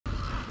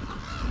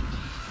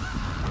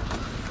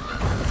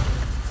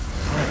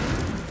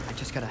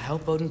just gotta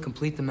help Odin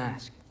complete the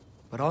mask,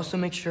 but also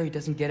make sure he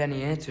doesn't get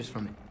any answers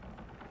from it.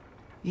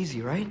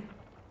 Easy, right?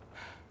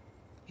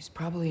 He's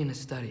probably in a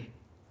study.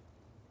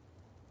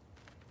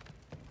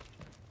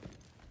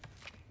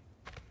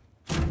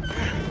 If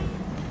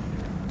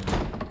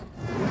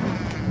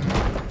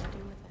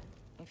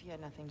he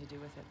had nothing to do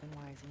with it, then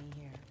why isn't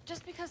he here?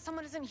 Just because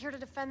someone isn't here to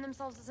defend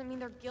themselves doesn't mean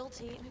they're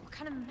guilty. I mean, what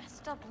kind of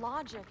messed up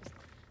logic is...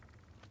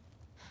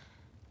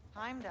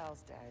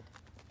 Heimdall's dead.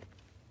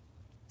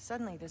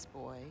 Suddenly this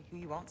boy, who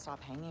you won't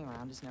stop hanging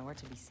around, is nowhere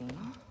to be seen.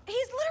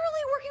 He's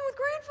literally working with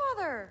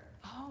grandfather!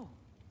 Oh.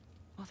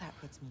 Well, that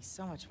puts me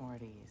so much more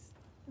at ease.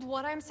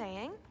 What I'm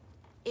saying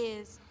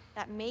is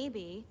that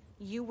maybe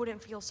you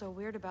wouldn't feel so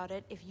weird about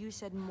it if you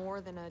said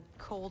more than a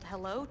cold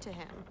hello to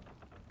him.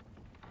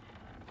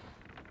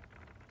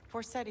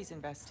 Forseti's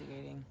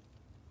investigating,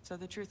 so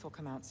the truth will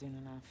come out soon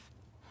enough.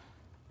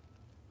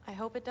 I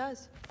hope it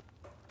does.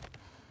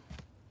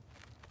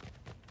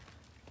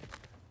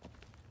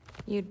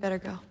 You'd better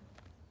go.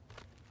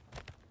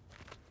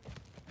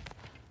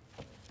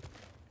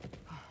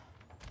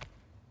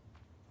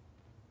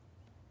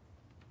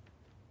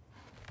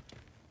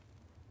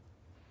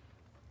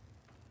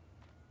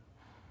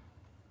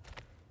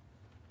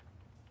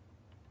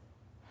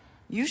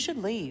 You should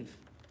leave.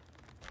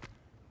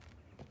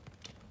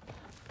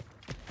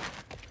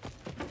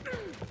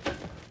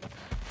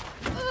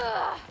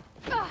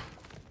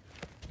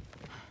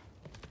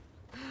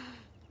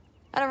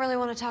 I don't really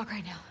want to talk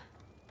right now.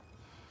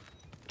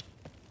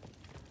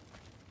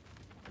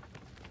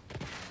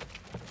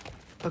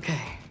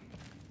 Okay.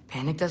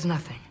 Panic does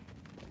nothing.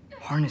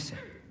 Harness it.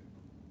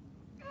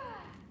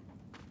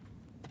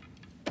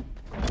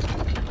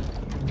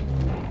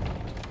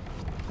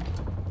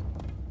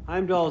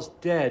 Heimdall's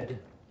dead.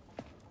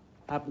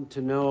 Happen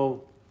to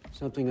know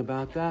something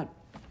about that?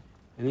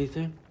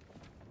 Anything?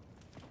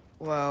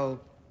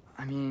 Well,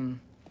 I mean...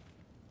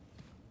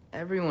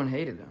 everyone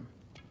hated him.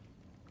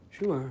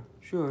 Sure,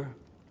 sure.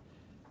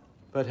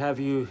 But have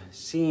you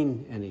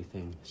seen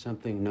anything?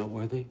 Something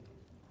noteworthy?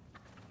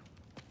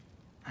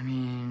 I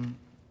mean...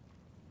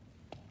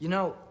 you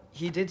know,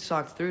 he did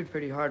sock through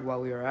pretty hard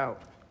while we were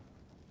out.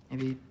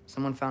 Maybe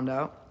someone found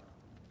out?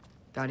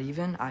 Got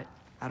even? I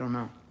don't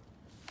know.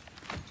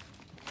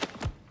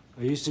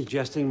 Are you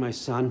suggesting my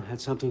son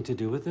had something to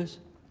do with this?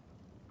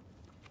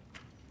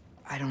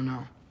 I don't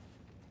know.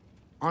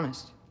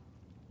 Honest.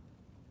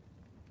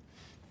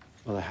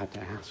 Well, I had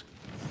to ask.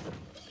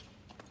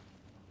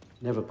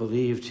 Never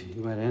believed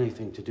you had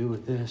anything to do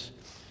with this.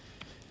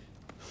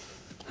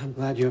 I'm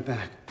glad you're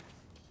back.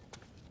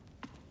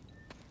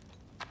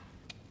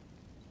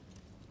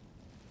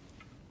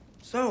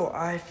 So,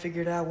 I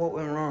figured out what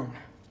went wrong.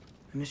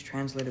 I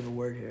mistranslated a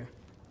word here.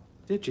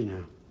 Did you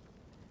now?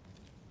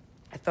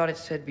 I thought it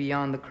said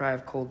beyond the cry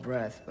of cold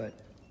breath, but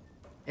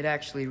it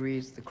actually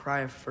reads the cry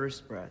of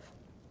first breath.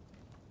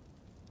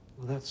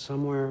 Well, that's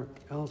somewhere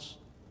else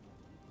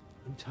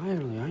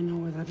entirely. I know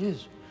where that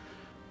is.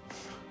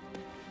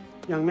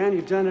 Young man,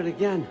 you've done it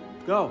again.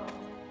 Go.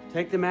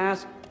 Take the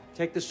mask,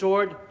 take the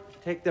sword,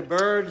 take the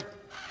bird.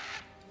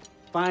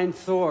 Find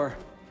Thor.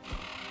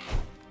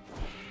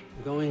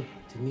 We're going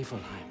to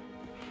Niflheim.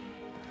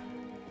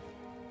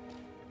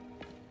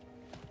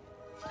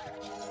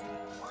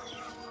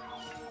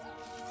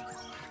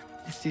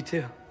 Missed you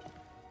too.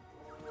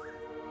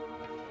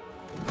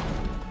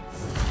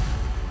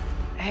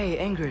 Hey,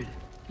 Ingrid,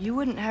 you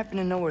wouldn't happen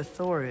to know where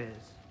Thor is?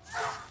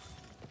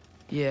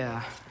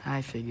 Yeah,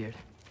 I figured.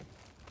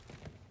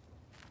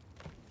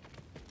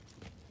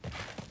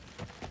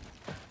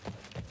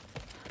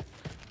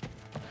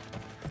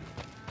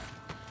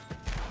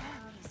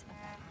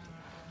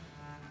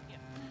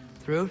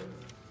 Through?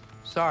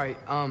 Sorry,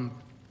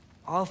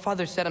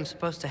 Allfather said I'm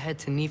supposed to head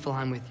to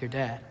Niflheim with your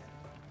dad.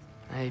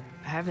 I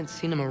haven't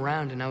seen him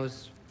around, and I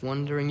was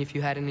wondering if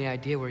you had any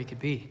idea where he could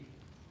be.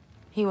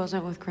 He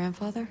wasn't with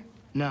grandfather?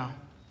 No.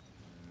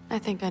 I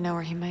think I know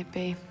where he might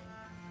be.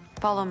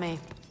 Follow me.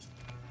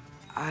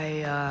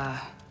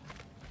 I,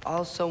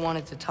 also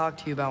wanted to talk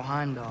to you about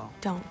Heimdall.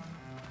 Don't.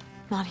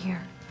 Not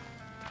here.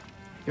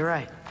 You're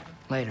right.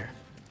 Later.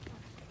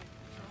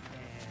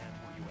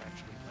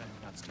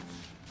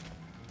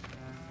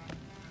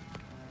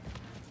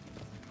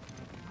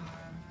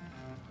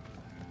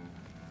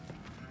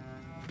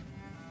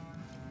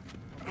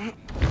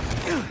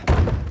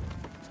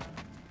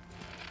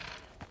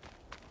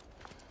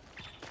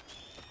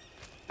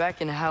 Back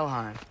in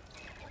Helheim,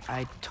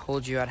 I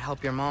told you I'd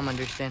help your mom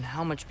understand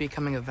how much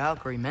becoming a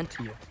Valkyrie meant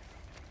to you.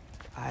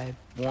 I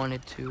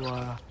wanted to,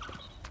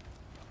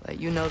 let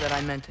you know that I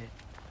meant it.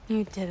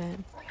 You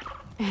didn't.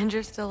 And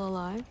you're still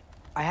alive?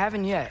 I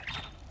haven't yet,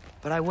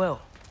 but I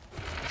will.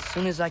 As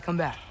soon as I come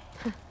back.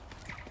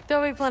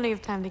 There'll be plenty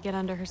of time to get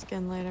under her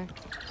skin later.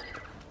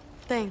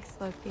 Thanks,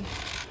 Loki.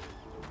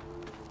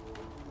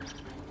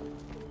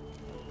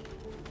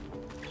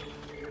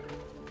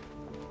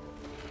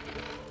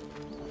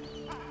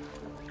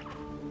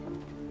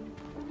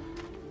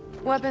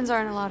 Weapons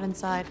aren't allowed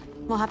inside.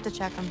 We'll have to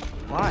check them.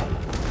 Why?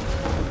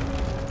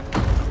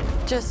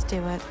 Just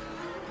do it.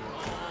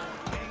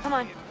 Come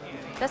on.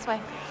 This way.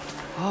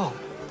 Oh.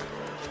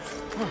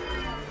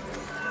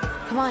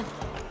 Come on.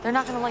 They're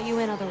not gonna let you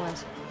in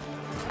otherwise.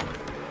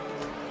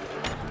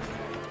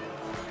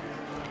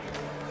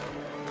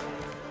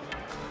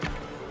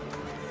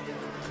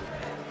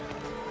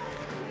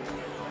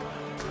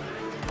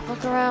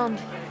 Look around.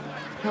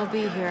 He'll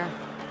be here.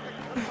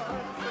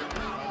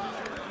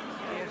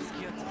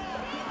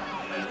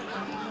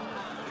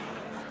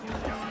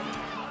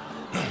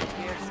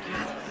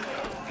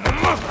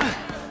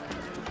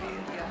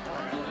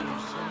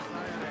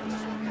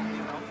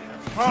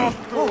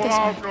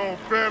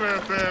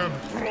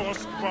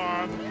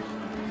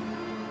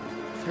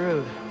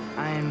 Thrud,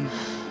 I'm...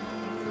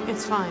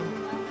 It's fine.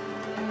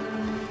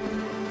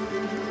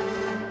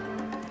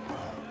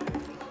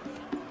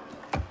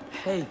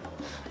 Hey,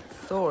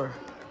 Thor.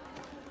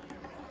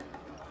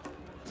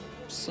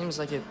 Seems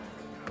like it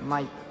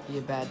might be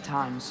a bad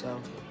time,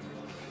 so...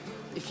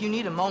 If you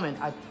need a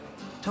moment, I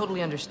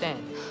totally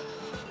understand.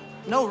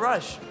 No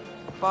rush,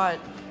 but...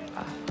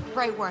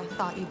 Right where I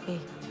thought you'd be.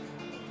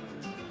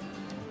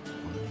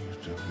 Why are you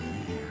to be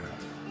here?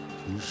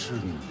 You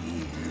shouldn't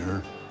be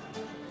here.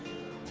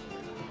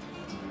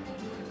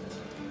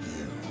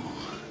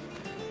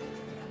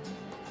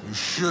 You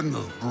shouldn't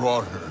have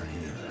brought her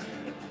here.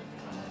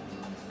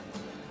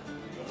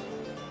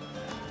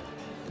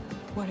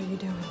 What are you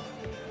doing?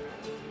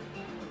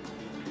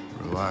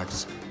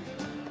 Relaxing.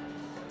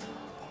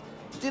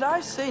 Did I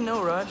say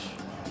no rush?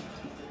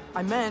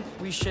 I meant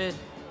we should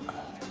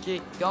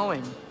get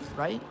going,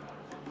 right?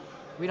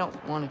 We don't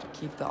want to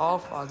keep the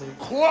Allfather...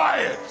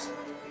 Quiet!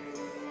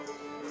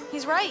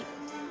 He's right.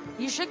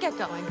 You should get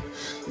going.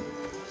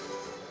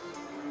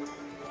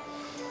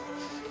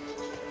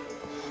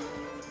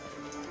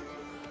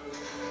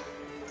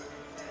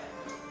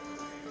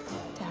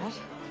 Dad?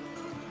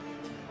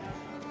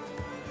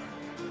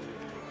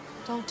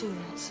 Don't do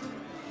this.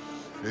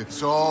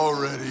 It's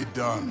already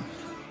done.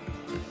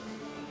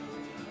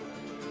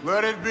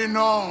 Let it be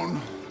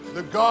known,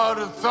 the God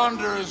of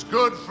Thunder is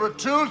good for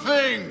two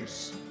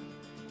things.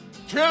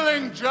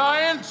 Killing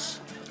giants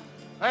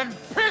and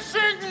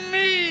pissing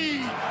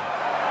me!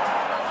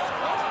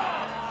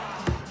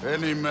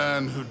 Any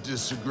man who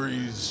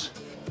disagrees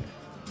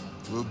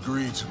will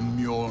greet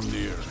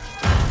Mjolnir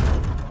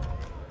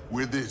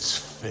with its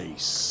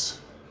face.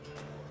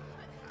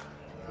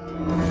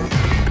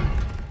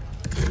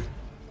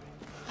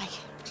 I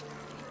can't.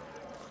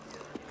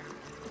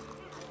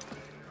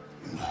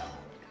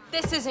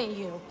 This isn't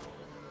you.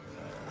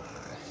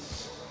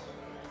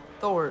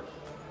 Thor...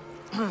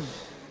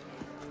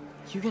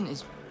 Hugin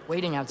is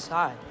waiting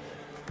outside.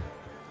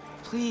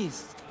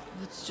 Please,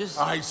 let's just...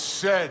 I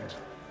said,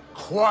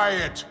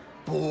 quiet,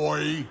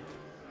 boy.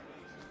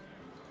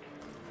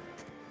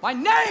 My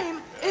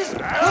name is...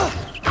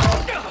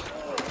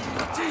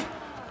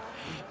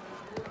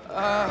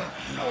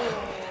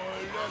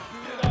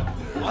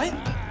 What?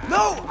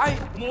 No,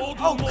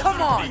 Oh,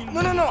 come on!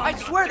 No, I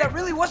swear that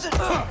really wasn't...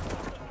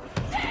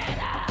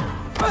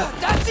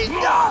 That's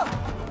enough!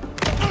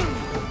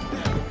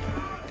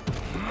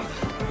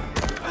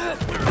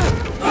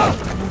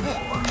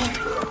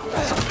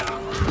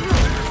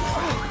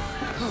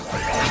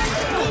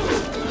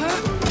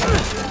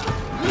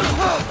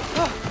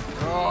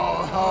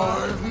 Oh, how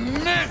I've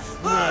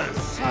missed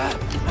this!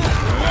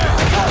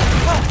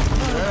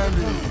 And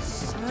he's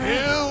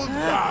still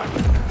got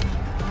it.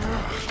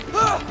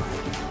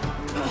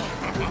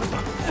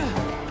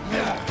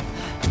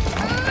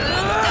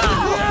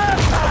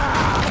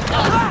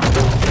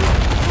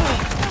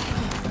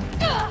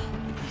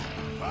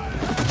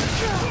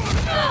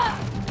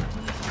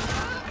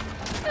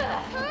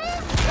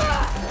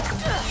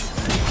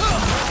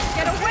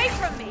 Get away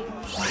from me!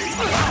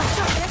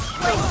 This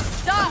place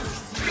sucks!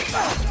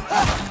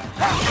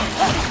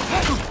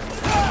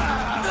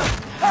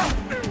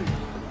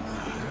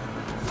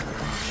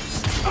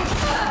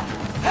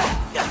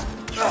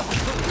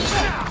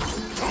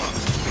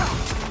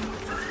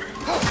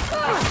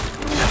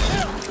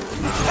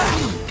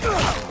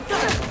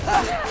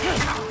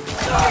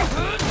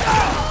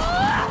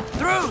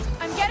 Through!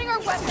 I'm getting our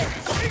weapons!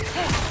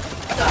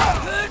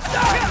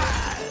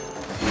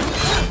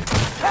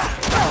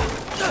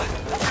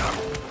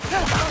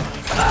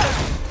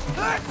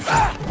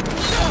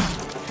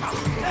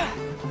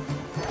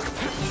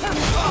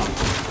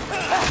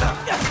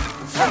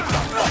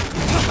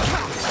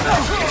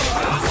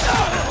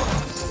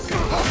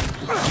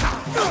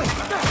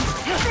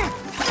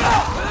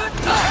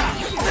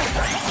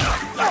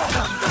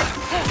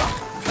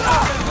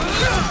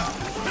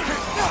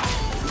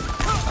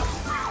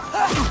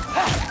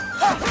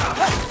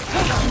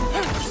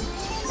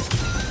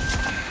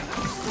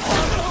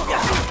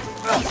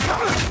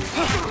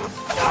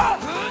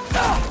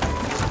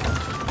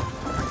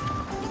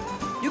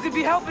 You could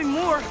be helping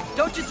more,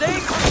 don't you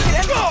think?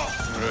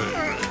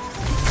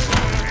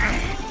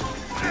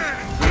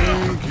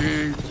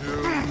 Thinking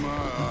too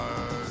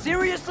much.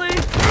 Seriously?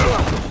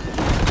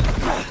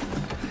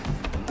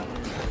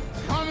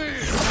 Come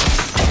here.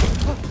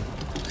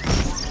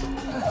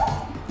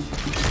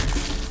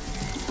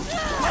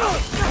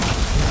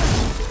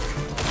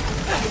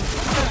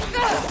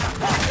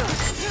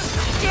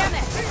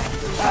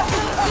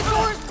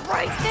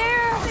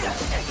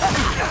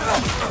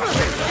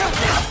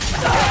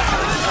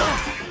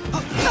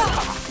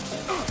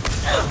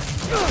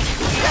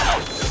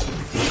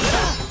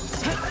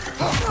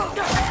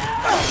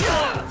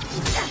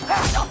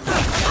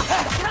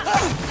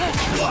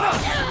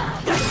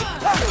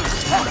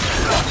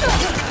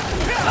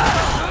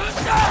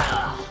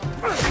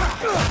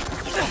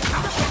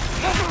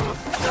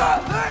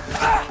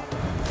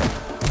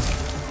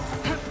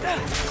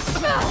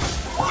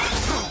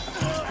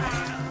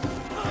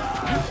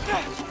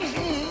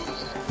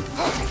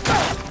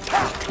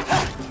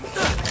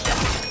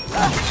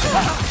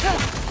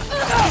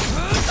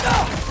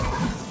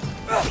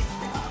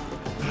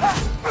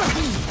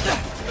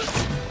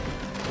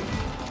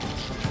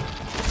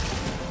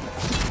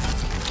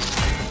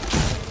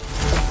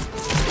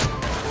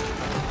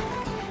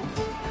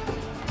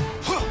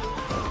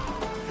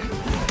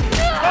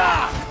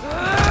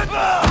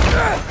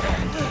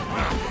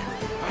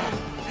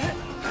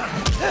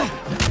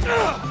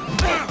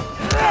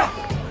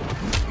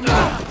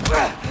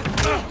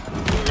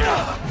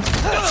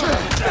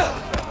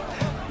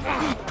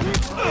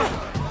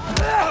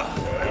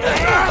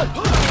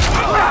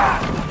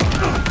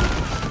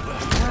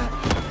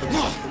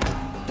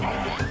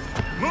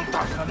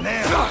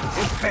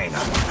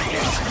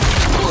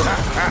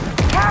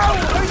 How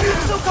are you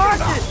so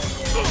cautious?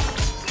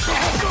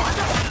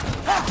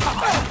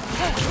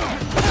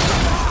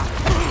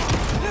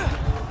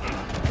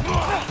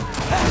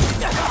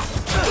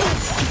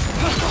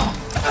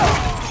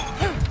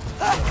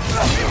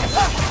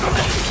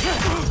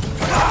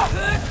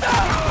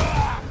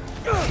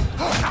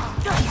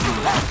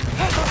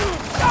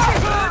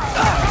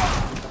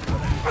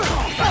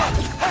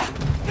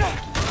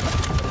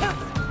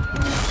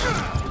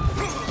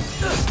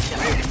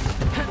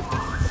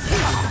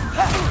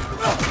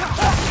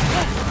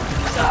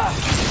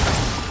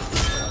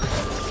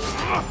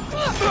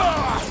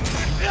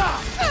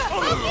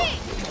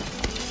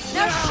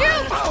 Now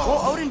shoot!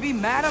 Will Odin be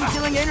mad I'm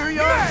killing Æsir?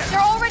 They're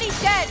already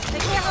dead. They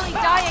can't really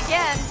die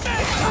again.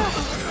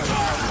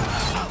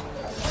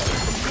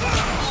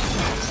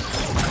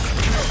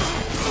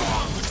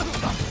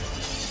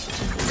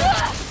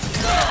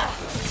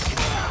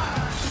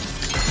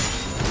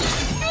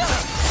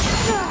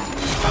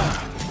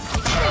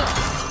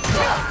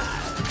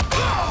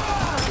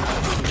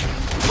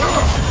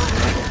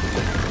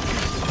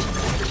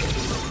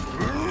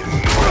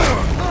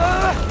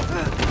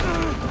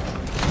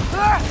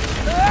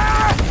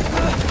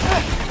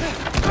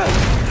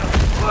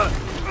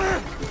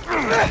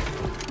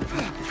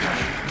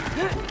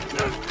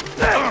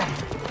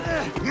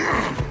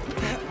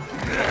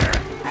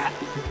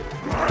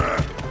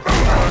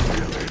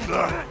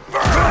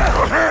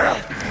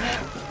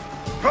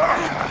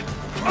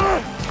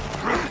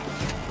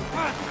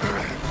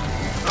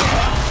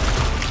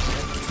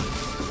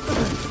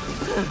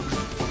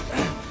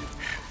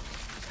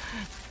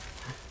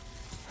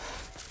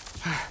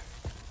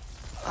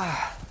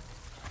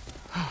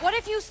 What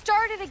if you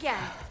started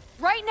again?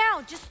 Right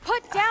now, just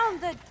put down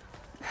the...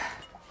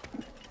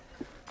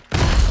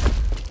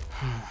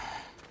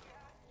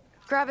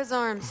 Grab his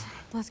arms.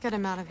 Let's get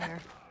him out of here.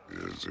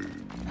 It's a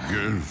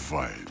good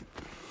fight.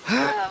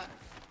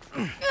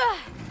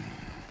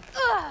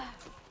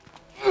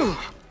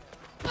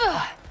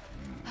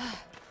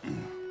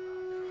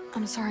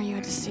 I'm sorry you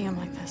had to see him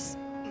like this.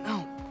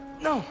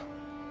 No.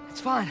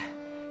 It's fine.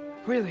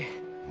 Really.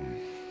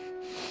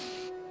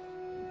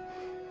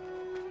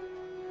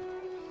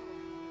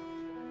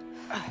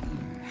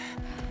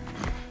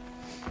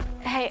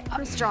 Hey,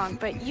 I'm strong,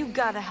 but you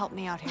gotta help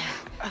me out here.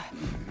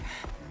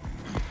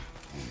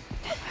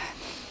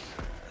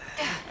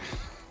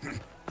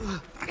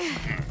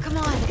 Come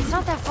on, it's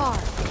not that far.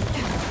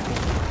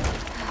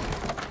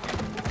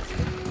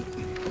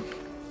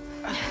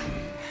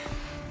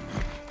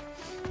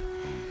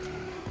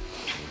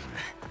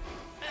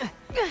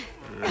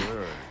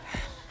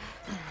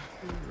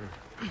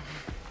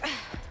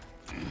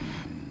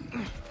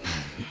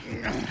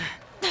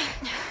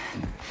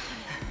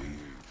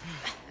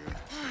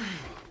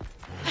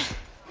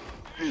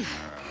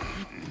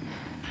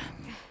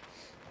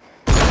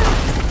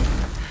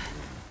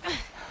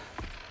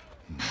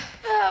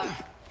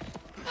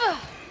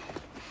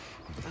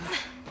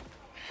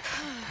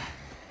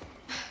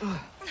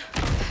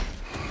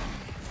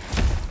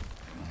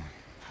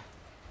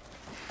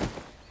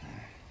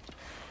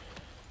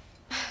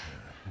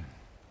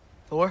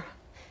 Thor?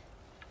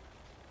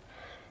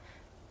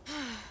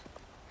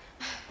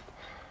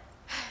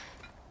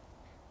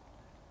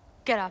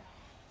 Get up.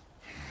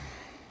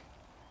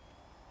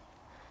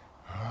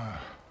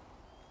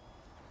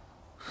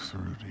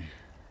 Thrudy.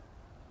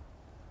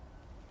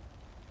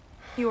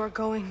 You are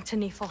going to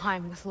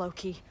Niflheim with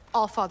Loki.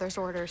 Allfather's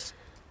orders.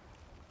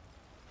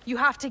 You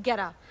have to get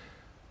up.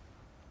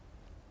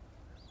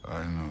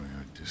 I know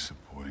you're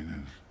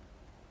disappointed.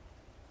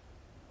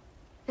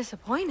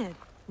 Disappointed?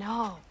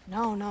 No.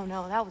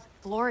 That was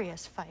a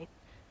glorious fight.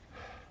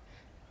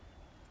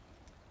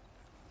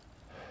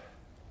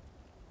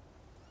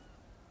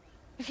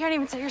 You can't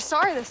even say you're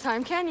sorry this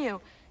time, can you?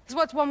 Because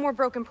what's one more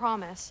broken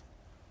promise?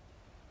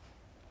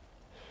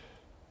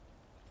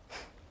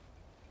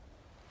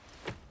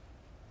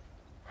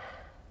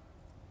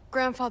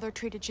 Grandfather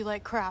treated you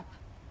like crap.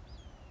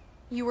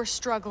 You were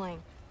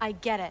struggling. I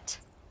get it.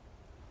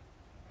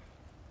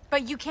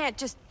 But you can't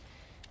just...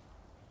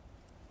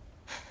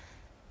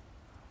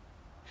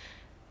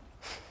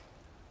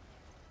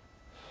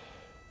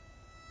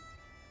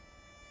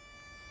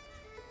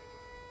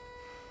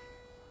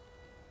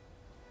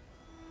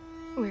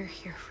 We're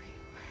here for you.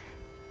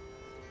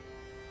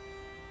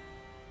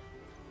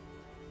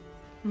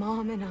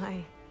 Mom and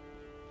I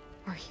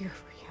are here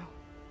for you.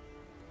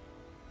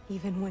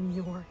 Even when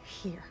you're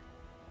here.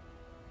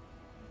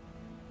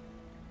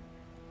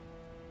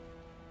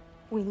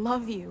 We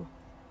love you.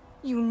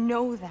 You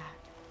know that.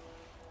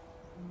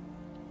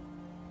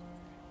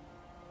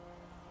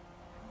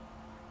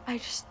 I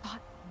just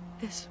thought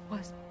this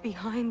was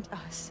behind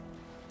us.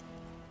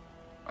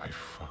 I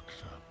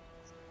fucked up.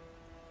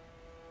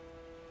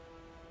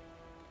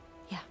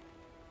 Yeah,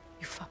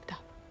 you fucked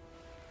up.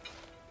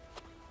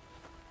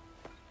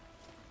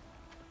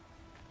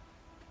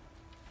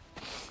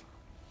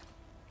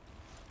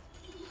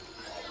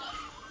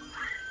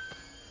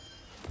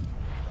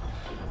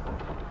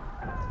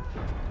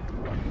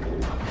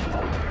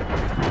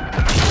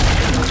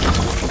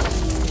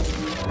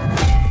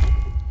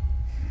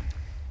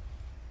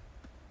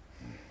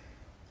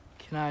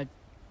 Can I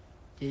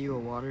get you a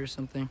water or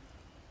something?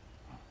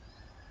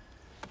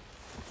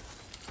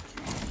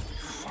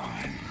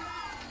 Fine.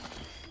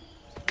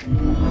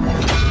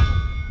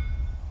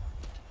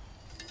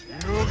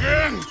 You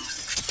again?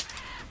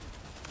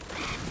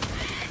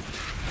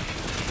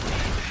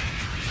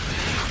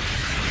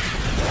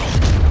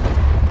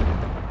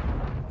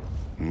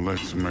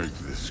 Let's make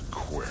this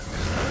quick.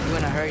 You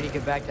in a hurry to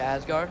get back to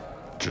Asgard?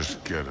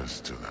 Just get us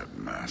to that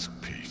mask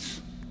piece.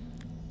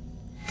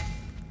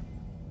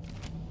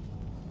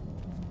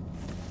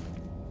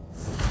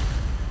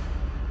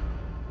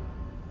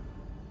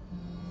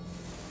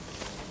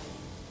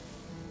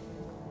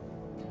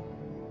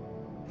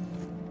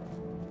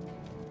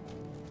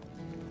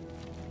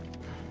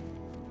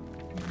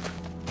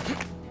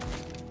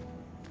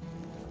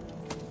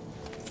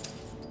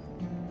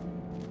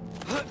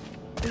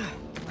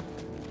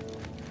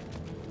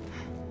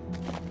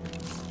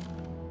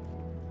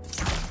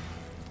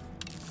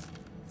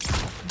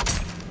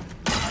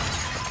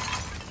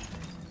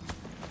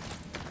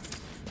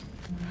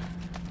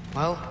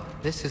 Well,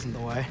 this isn't the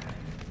way.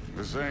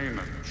 This ain't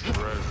a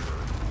treasure.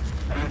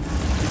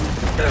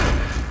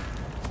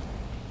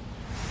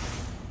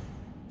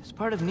 This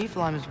part of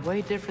Niflheim is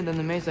way different than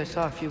the maze I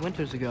saw a few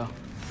winters ago.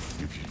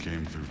 If you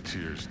came through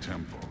Tyr's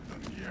temple,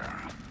 then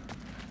yeah.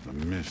 The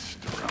mist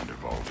around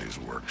Ivaldi's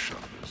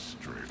workshop is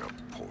straight up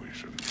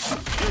poison.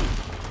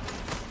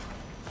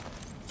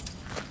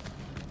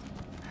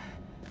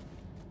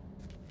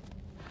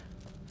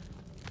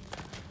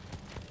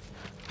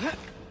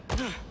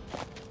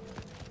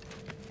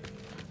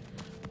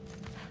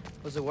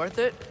 Was it worth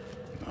it?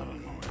 I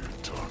don't know what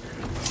you're talking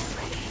about.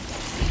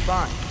 It's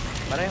fine,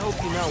 but I hope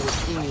you know what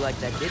seeing you like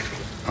that did to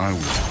you. I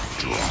was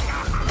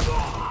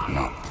drunk,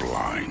 not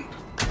blind.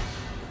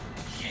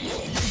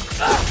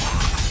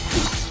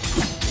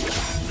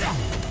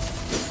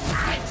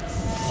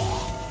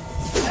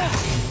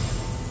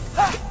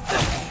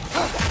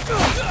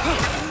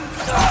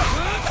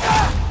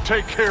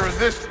 Take care of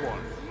this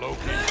one,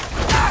 Loki.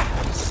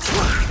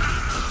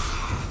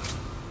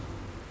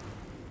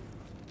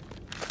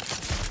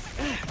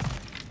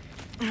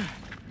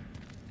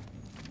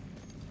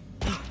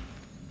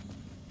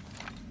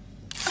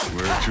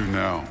 Where to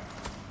now?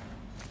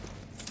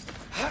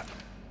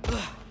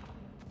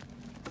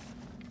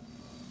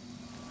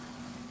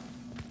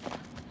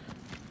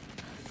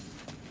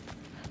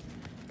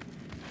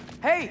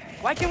 Hey,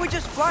 why can't we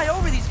just fly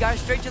over these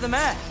guys straight to the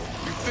mast?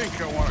 You think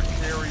I want to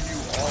carry you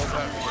all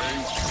that way?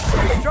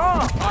 You're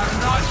strong! I'm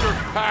not your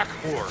pack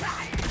horse.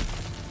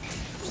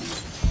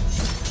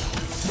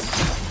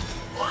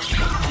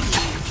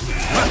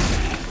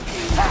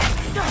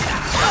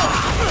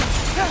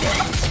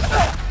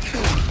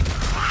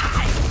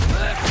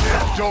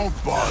 Don't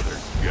bother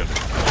getting it.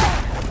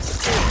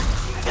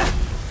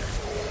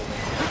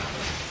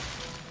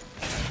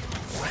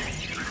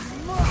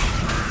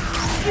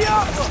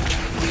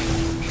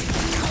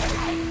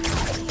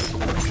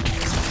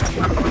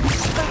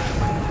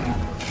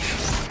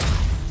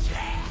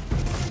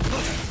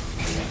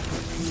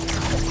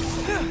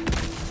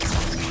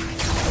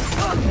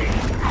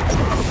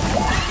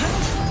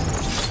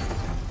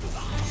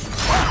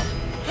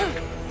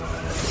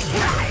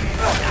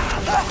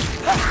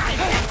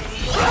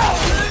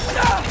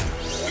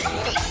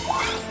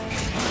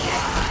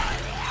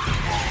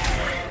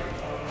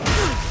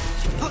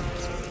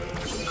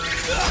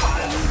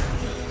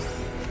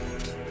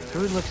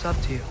 Thrud looks up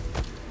to you.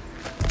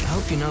 I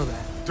hope you know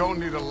that. Don't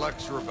need a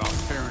lecture about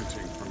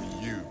parenting from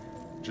you.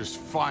 Just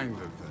find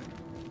the thing.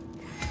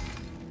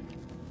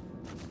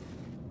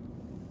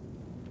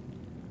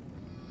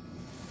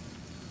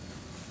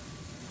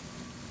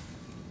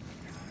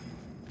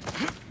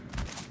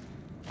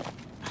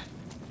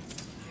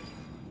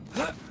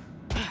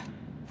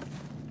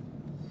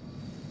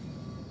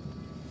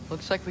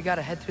 Looks like we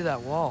gotta head through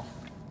that wall.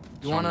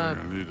 You wanna...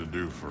 Something I need to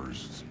do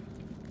first.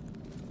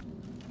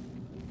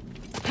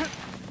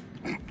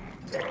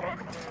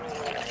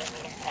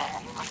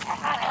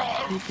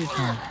 Take your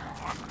time.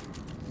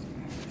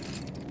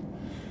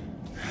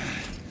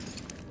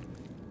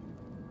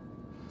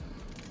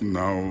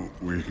 Now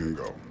we can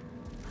go.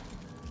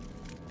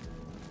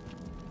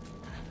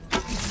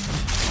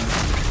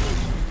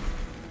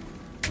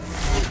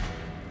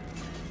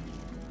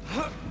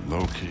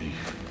 Loki,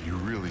 you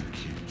really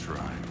keep trying to...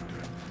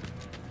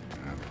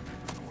 I don't even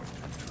know what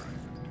you're trying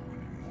to do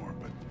anymore,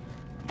 but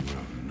you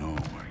have no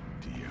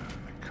idea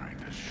the kind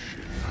of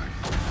shit I...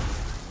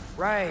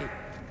 Right.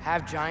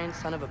 Half giant,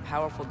 son of a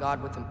powerful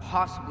god with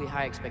impossibly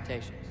high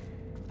expectations.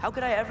 How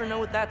could I ever know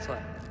what that's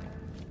like?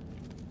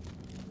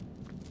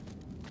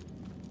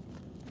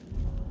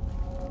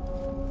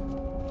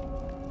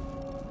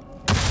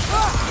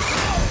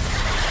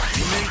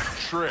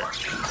 Trick.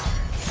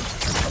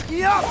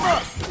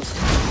 Yappa!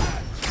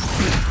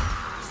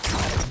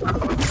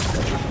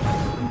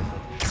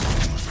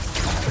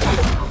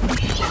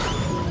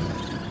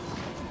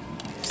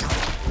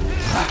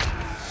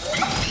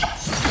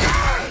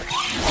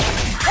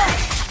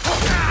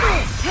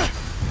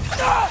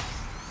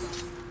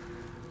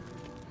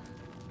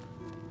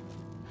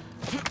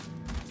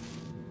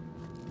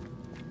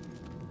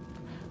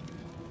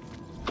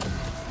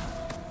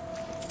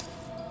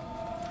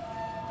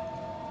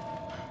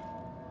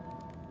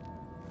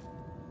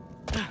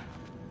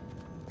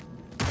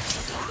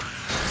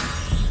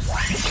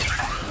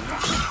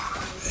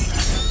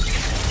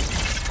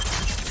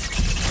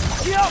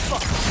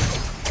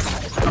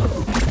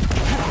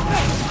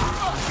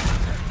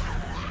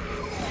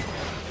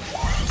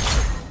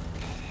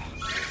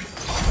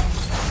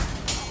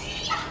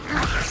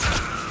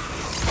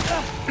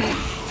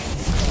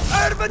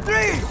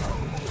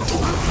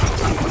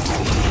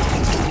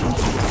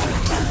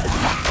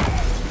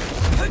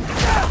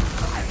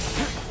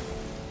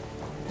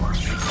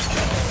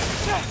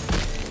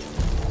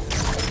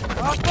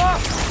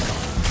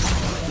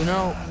 You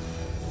know,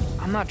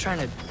 I'm not trying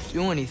to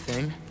do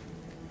anything.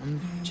 I'm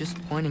just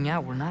pointing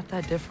out we're not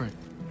that different.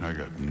 I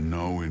got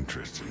no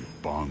interest in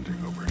bonding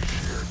over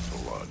shared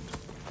blood.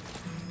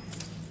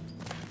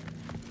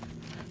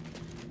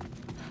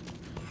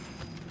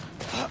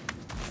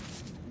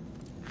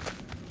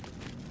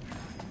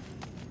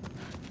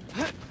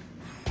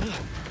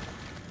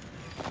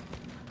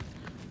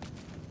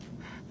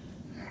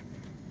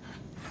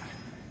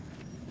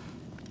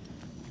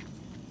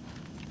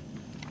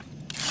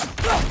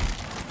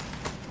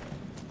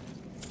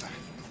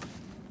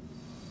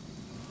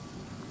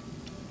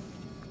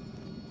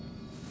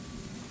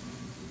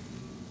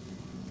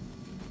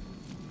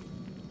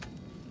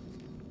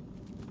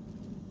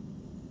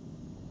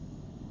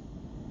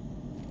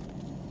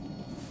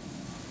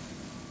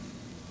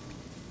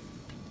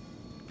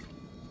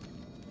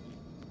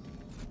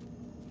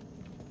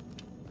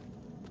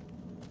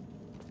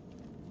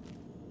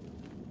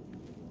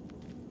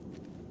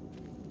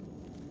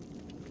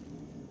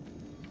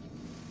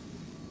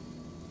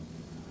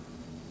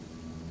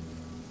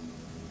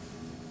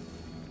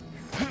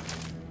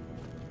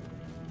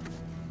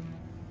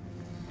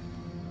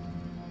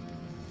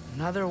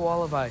 Another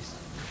wall of ice.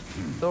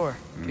 Thor,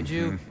 could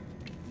you...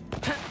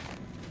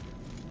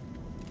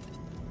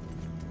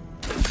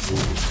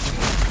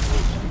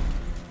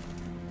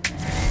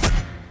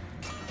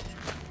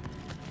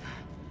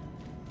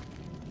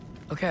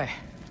 Okay,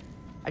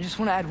 I just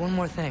want to add one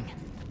more thing.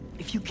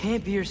 If you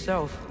can't be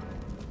yourself,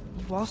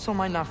 you also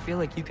might not feel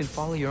like you can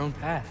follow your own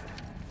path.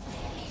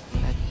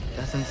 That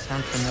doesn't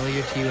sound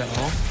familiar to you at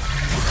all?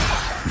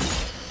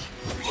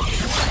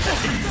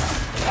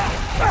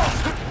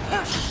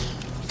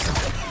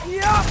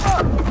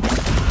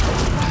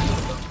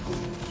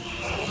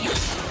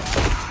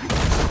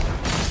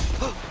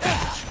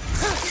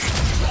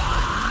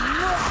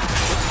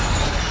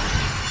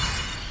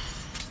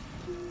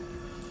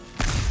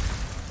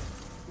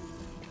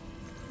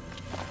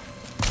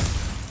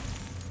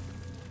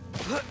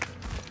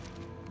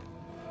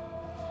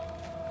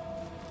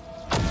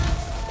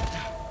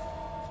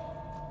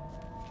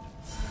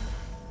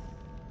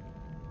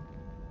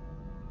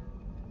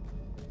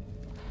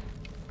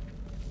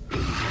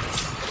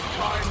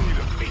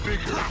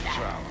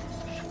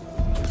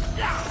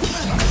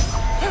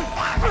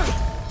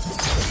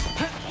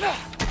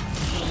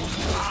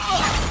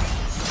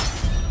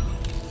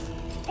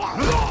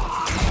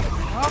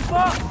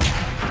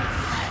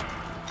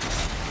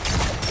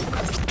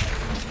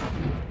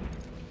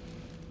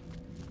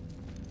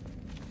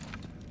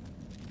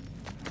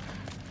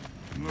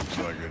 Looks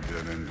like a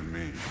dead end to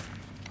me.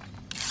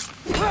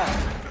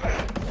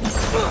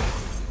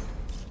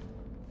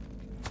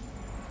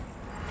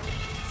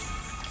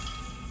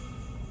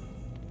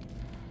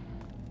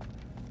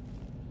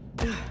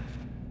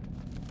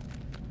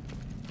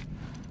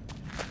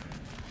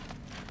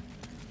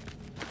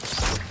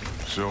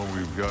 So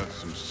we've got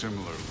some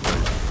similar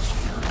life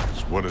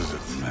experience. What does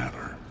it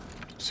matter?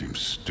 Seems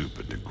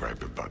stupid to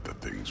gripe about the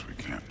things we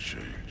can't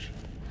change.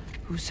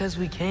 Who says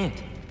we can't?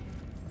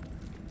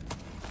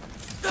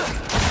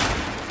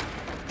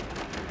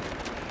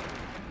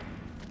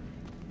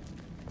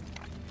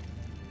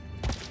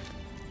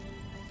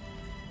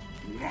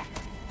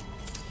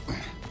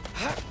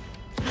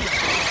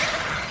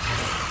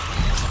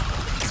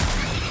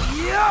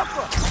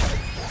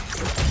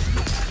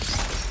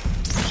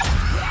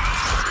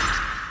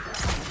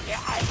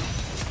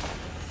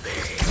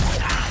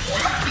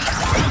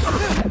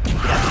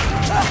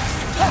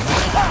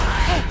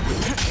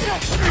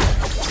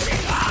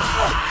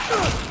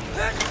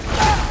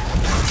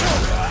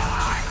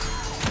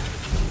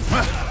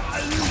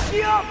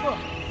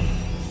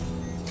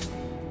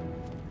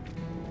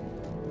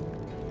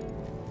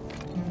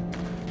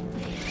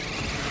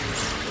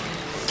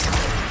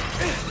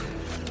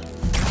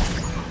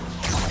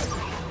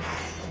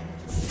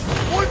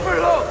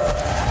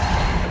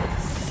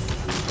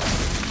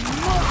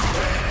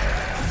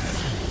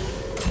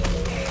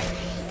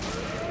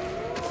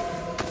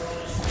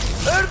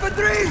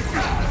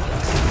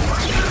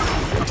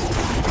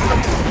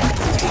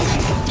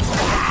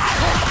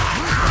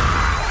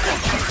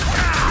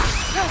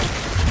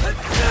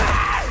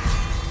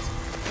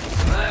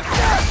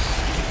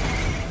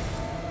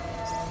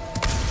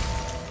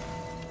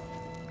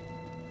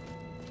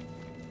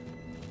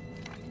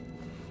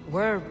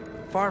 We're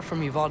far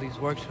from Ivaldi's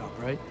workshop,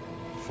 right?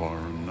 Far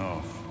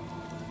enough.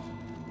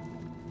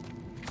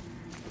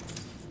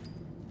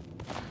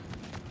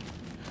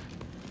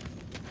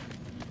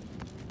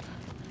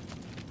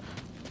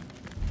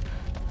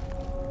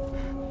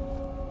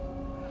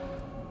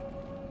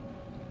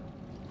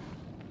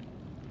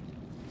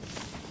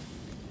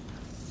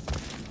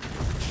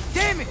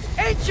 Damn it!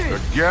 Ancient!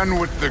 Again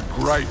with the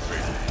griping.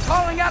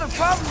 Calling out a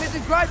problem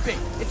isn't griping.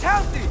 It's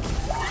healthy.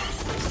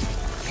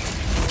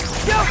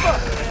 Jumper!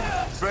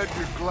 Bet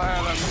you're glad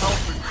I'm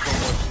helping so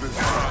much this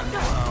time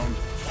around.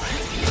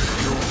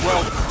 You're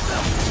welcome.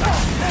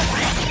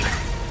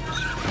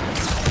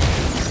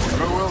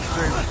 I will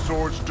say the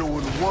sword's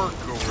doing work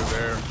over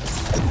there.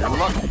 You're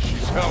lucky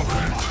she's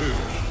helping, too.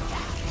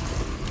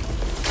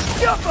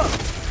 Jumper!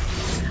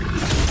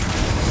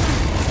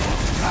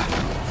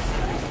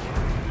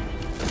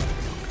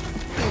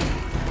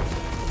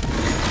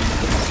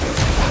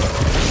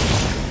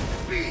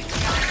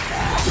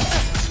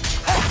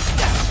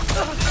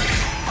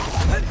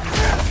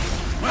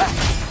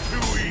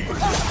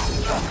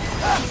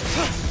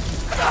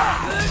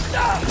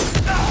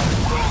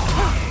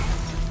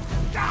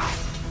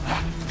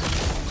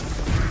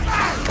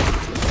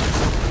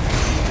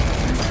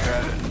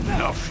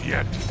 Enough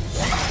yet.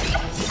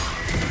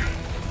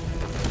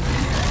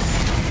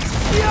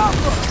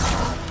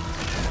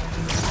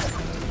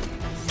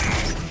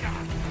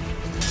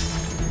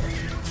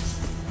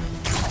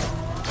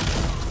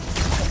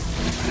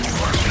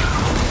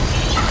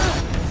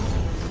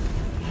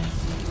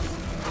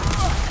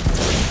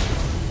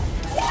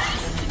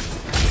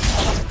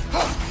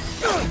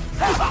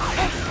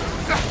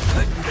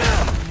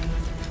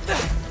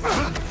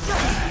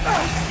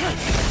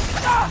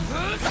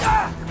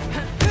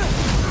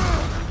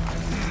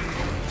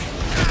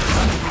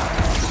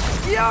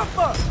 I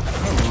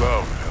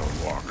love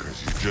Hellwalkers.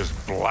 You just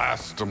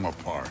blast them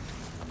apart.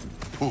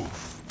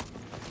 Poof.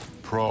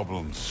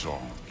 Problem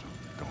solved.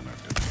 Don't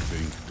have to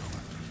think, don't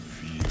have to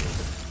feel.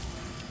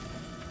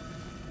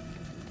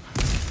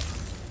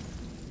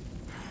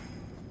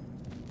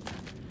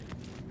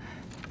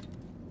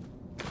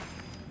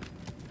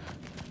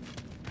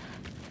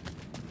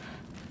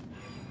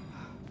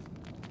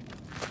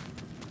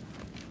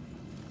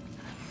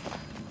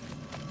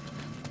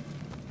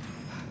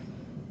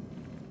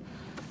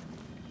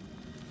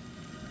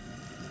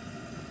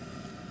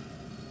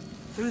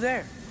 Through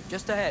there,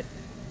 just ahead.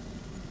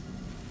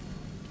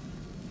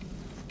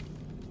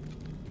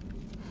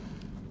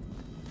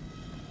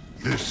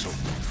 This'll be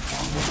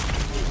fun.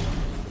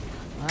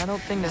 I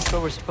don't think that's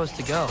where we're supposed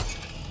to go.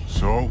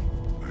 So,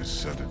 I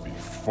said it'd be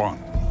fun.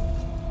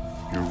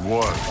 Here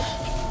was.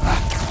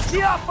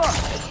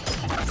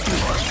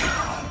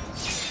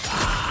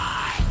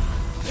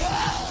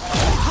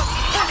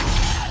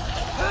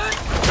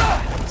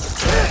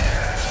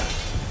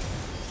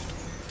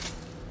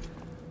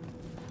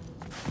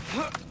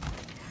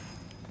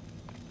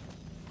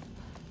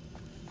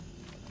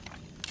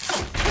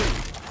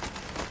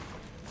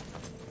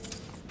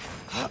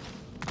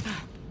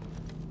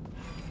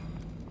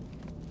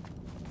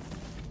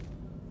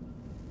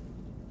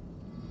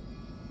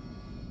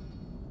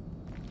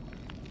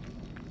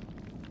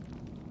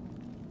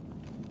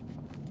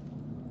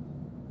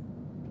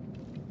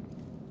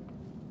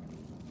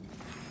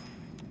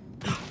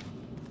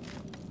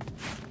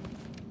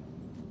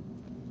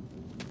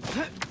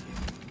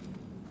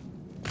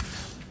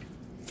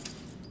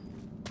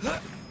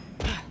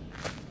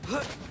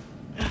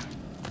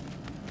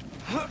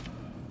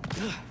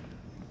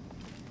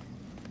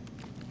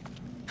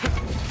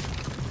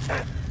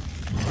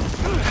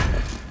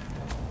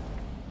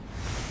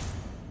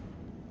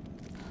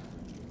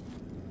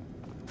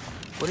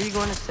 What are you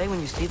going to say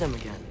when you see them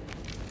again?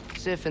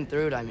 Sif and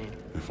Thrud, I mean.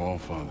 If all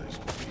fathers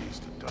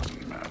pleased, it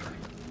doesn't matter.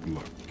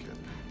 Look, kid.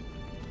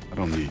 I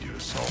don't need you to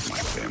solve my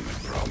family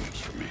problems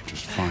for me.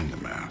 Just find the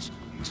mask.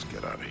 Let's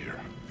get out of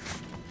here.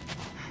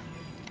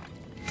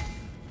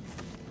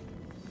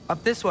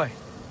 Up this way.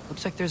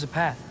 Looks like there's a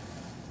path.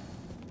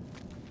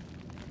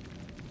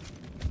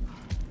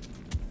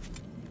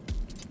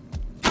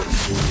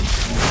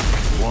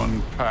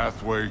 One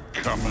pathway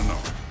coming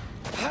up.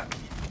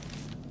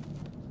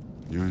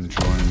 You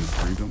enjoying the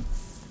freedom?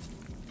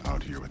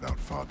 Out here without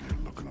Fabio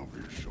looking over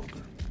your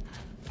shoulder.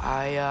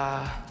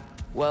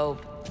 Well,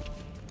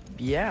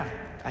 Yeah,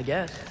 I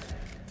guess.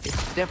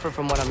 It's different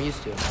from what I'm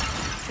used to.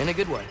 In a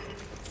good way.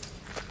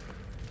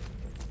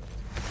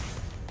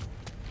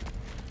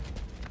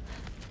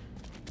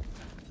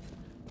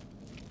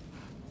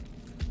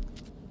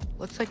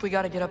 Looks like we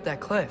gotta get up that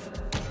cliff.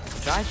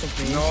 Which I think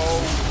means...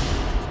 No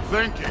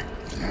thinking.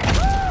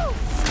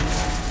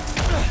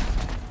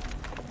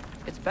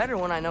 It's better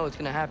when I know it's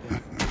gonna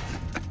happen.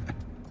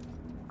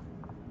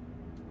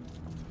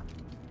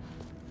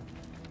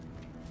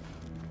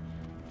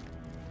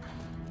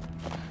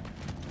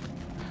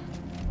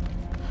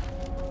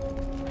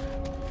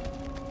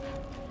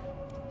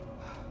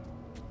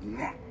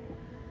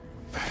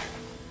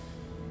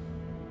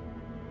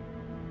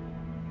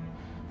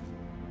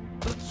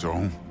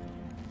 So,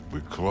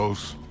 we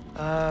close?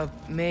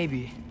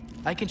 Maybe.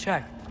 I can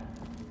check.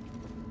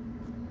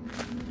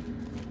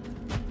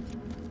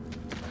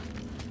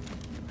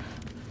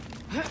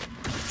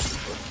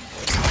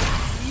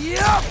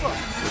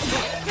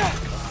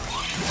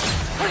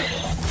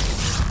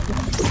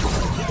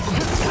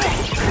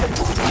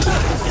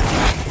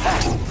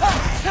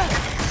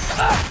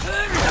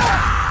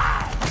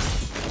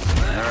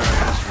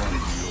 This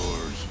one's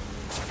yours.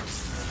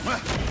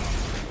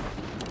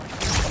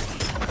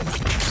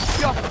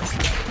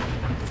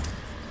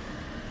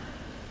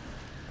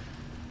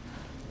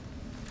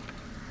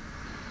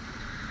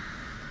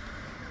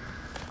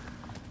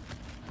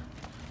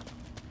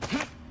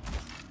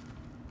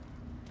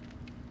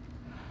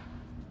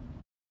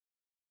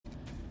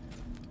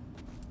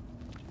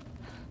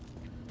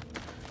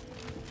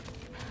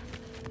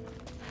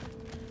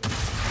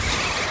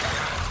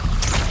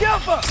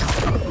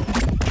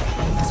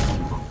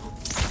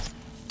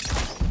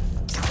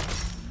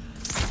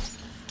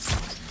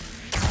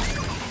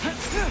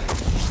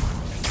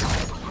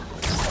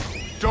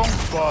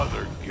 Don't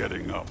bother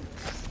getting up.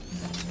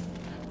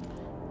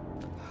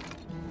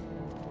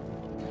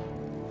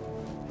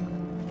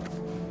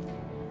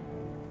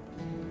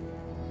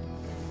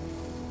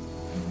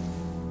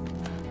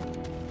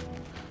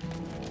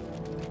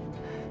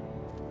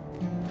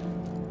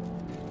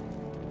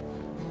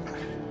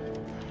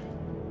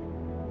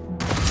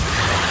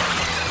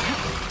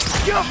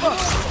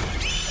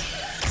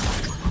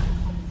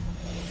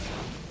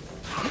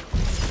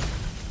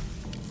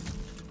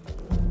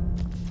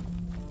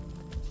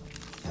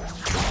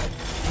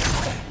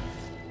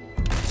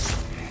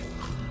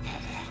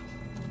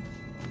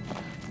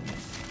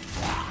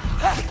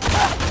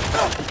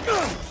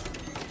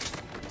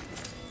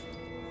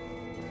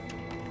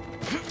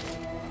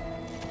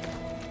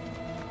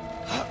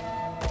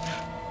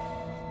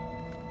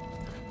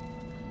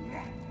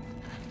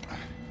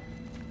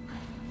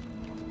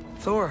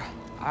 Thor,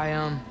 I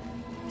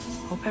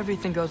hope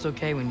everything goes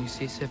okay when you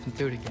see Sif and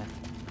Thud again.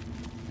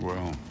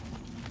 Well,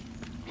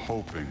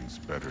 hoping's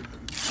better than...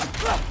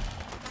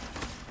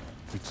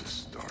 It's a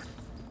start.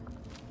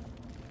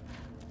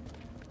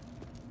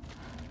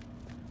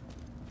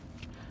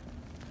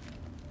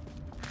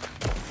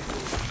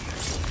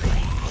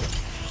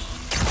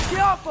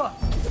 Yappa!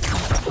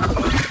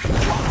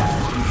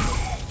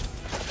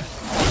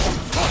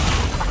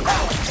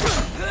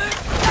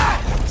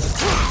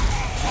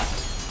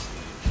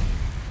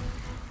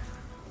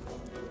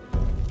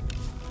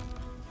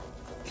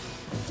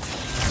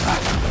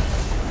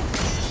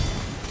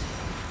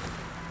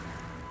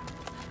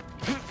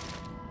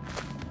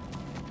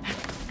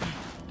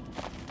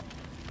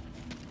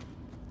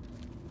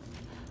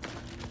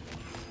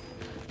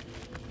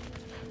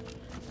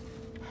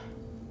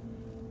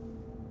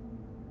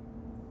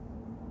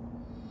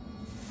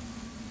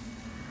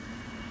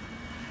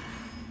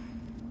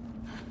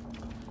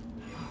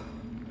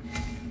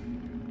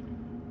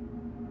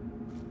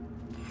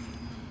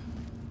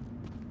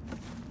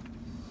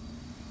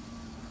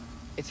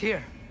 It's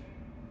here.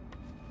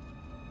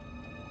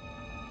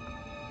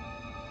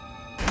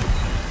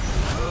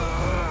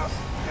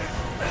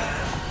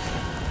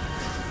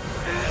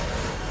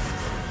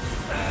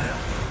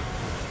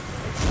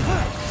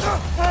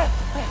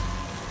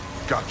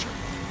 Gotcha.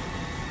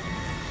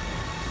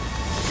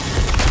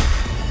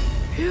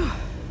 Phew.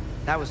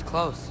 That was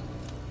close.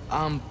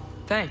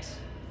 Thanks,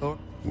 Thor.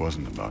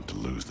 Wasn't about to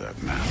lose that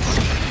map.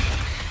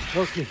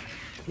 Loki,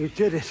 you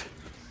did it.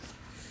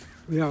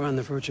 We are on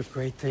the verge of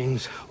great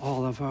things.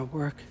 All of our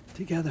work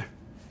together.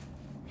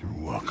 You're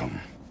welcome.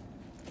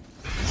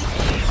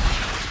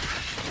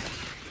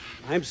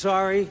 I'm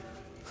sorry.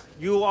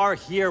 You are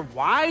here.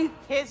 Why?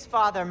 His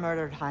father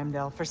murdered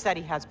Heimdall.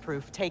 Forseti has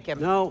proof. Take him.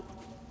 No.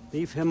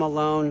 Leave him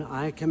alone.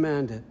 I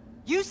command it.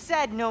 You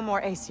said no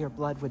more Æsir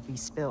blood would be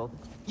spilled.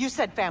 You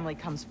said family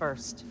comes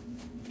first.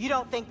 You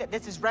don't think that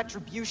this is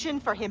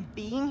retribution for him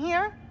being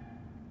here?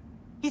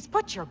 He's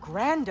put your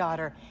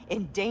granddaughter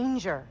in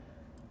danger.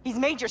 He's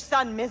made your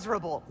son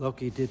miserable.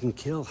 Loki didn't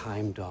kill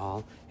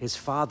Heimdall. His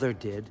father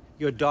did.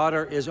 Your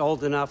daughter is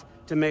old enough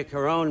to make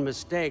her own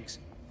mistakes.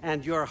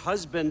 And your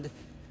husband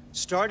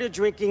started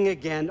drinking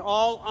again,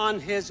 all on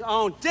his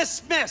own.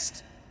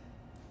 Dismissed!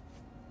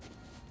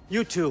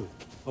 You two,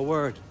 a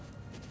word.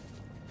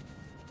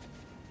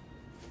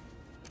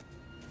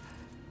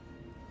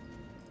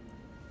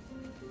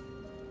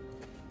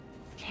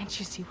 Can't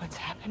you see what's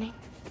happening?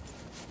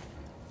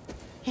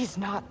 He's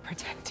not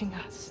protecting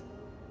us.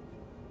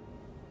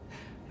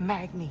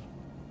 Magni,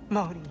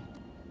 Modi,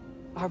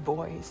 our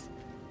boys.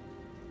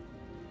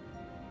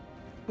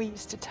 We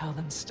used to tell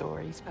them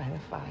stories by the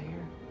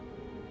fire.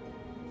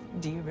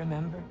 Do you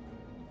remember?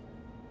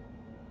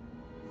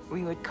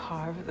 We would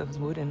carve those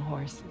wooden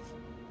horses.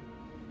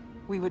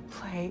 We would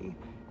play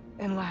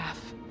and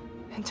laugh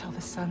until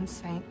the sun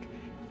sank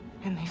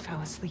and they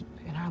fell asleep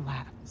in our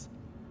laps.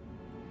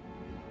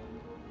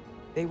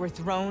 They were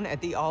thrown at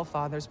the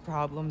Allfather's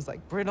problems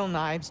like brittle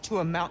knives to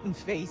a mountain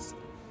face.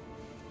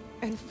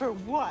 And for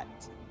what?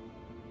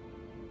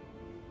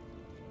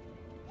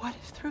 What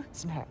if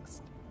Thrud's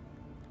next?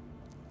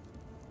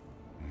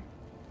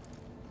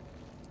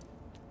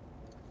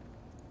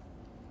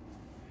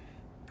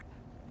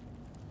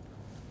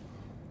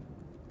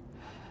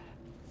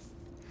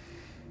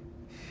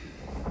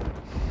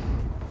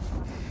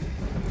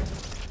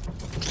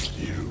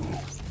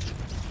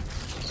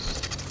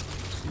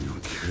 You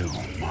kill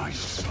my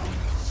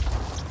sons.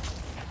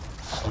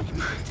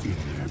 Sleep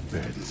in their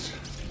beds.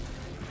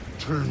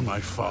 Turn my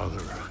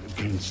father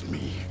against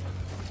me.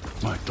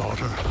 My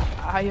daughter.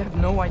 I have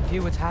no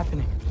idea what's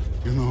happening.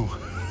 You know,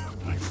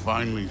 I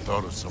finally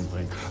thought of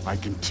something I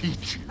can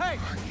teach you. Hey,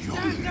 young.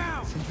 stand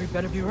down! Sindri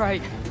better be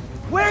right.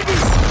 Where did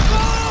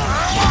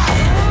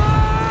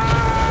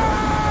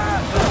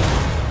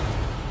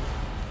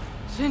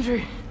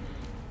Sindri!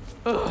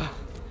 Ugh.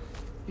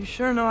 You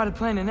sure know how to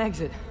plan an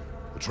exit.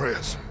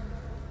 Atreus.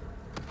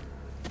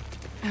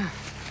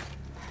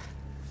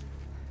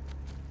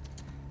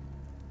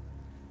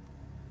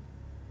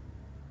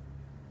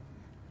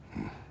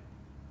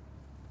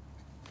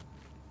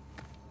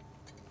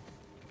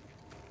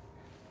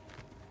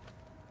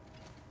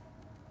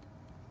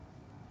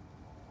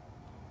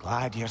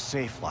 Glad you're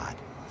safe, lad.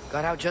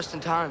 Got out just in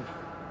time.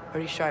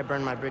 Pretty sure I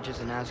burned my bridges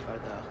in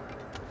Asgard, though.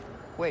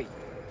 Wait,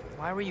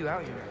 why were you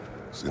out here?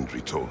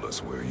 Sindri told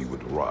us where you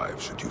would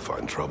arrive should you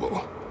find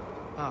trouble.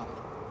 Oh,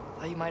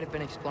 thought you might have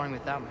been exploring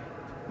without me.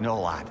 No,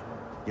 lad.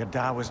 Your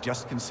dad was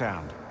just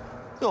concerned.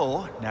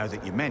 Though, now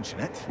that you mention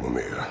it...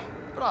 Mimir.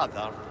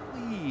 Brother,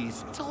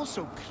 please. It's all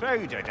so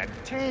crowded and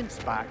tense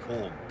back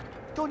home.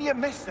 Don't you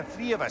miss the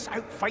three of us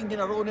out finding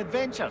our own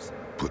adventures?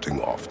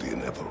 Putting off the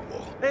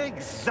inevitable.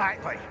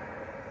 Exactly.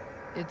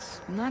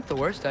 It's not the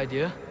worst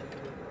idea.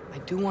 I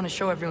do want to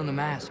show everyone the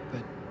mask,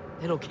 but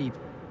it'll keep.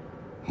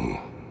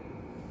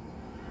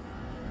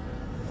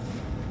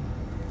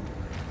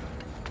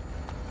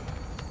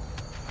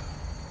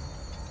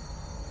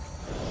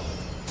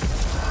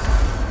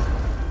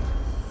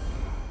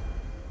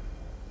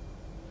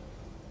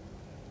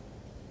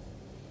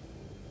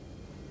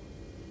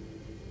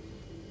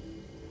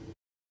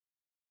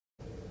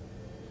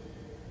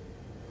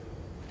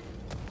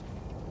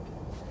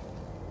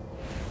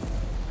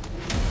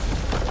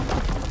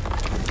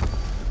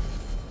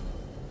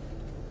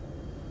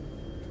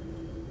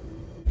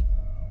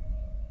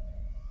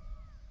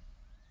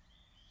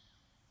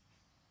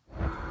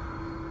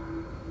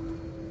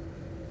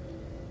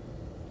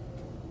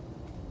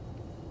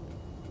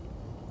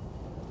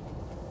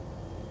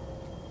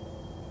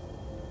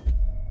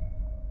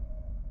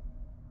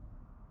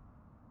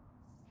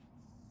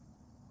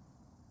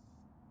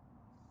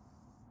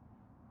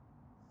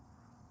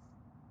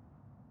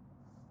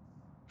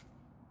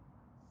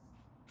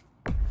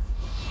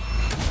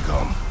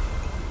 Come.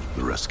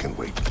 The rest can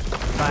wait.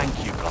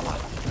 Thank you, brother.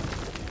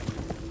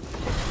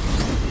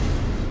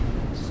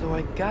 So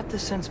I got the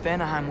sense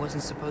Vanaheim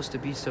wasn't supposed to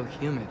be so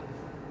humid.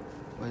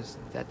 Was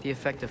that the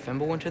effect of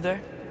Fimbulwinter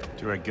there?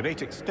 To a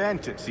great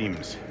extent, it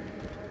seems.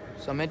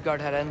 So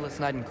Midgard had endless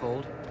night and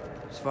cold.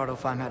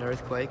 Svartalfheim had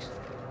earthquakes.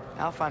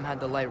 Alfheim had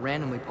the light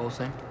randomly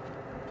pulsing.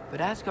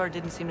 But Asgard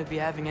didn't seem to be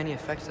having any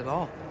effects at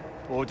all.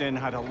 Odin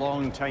had a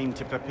long time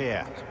to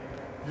prepare.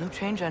 No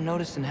change I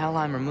noticed in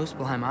Helheim or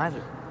Muspelheim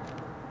either,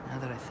 now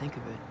that I think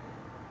of it.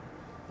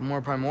 The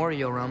more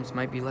primordial realms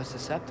might be less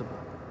susceptible.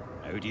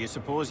 How do you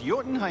suppose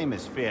Jotunheim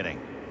is faring?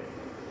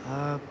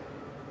 How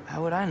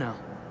would I know?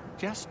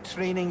 Just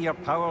training your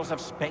powers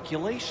of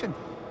speculation.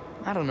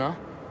 I don't know.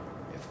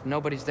 If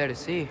nobody's there to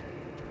see,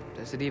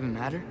 does it even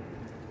matter?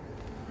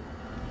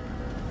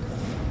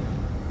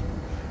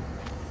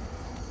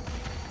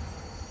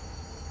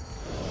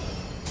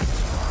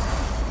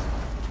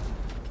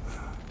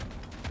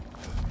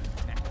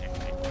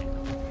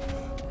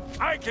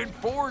 I can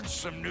forge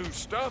some new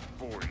stuff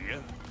for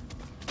you.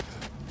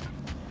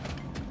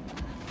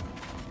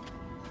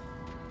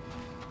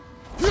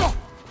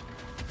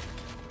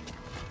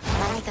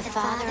 Like the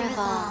father of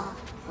all,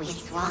 we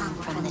swung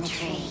from the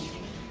tree.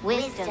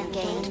 Wisdom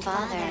gained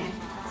father,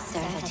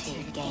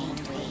 servitude gained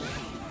we.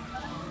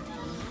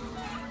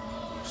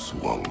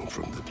 Swung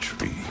from the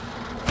tree.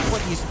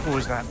 What do you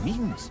suppose that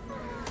means?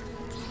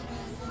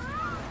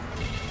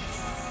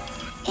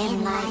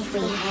 In life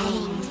we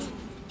hanged,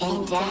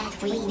 in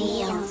death we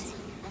kneeled,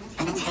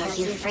 until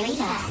you freed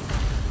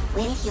us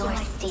with your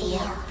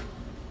steel.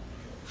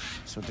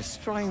 So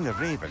destroying the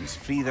ravens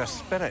free their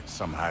spirits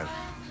somehow.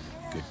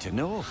 Good to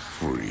know.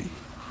 Free.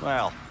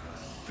 Well,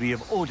 free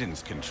of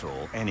Odin's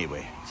control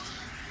anyway.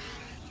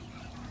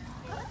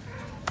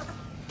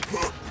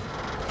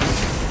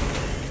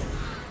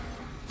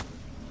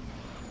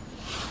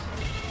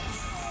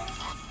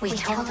 We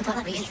told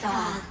what we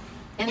saw,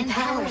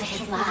 empowered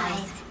his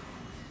lies.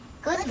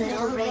 Good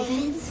little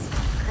ravens,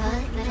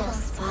 good little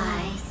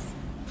spies.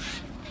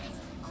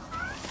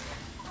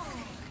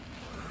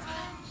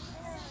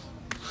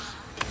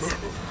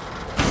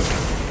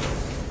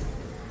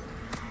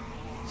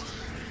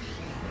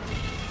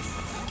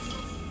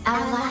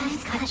 Our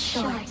lives cut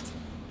short,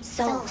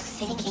 souls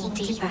sinking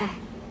deeper,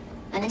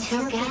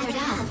 until gathered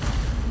up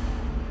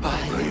by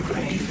the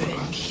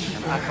Raven Keeper.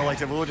 An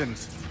acolyte of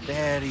Odin's,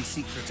 very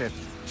secretive,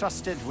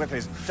 trusted with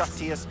his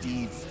dirtiest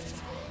deeds.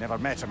 Never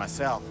met her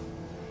myself.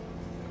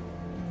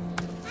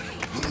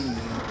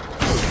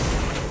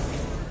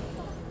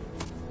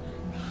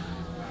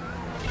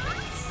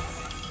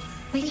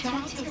 We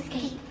tried to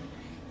escape.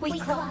 We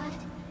clawed.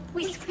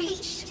 We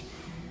screeched.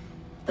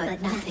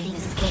 But nothing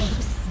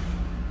escapes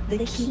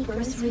the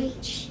Keeper's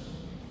reach.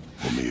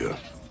 Mimir,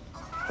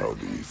 how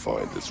do we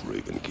find this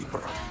Raven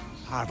Keeper?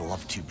 I'd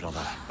love to,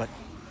 brother, but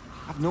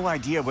I've no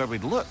idea where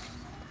we'd look.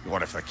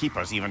 What if the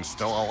Keeper's even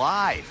still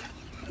alive?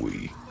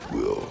 We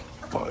will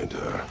find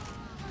her.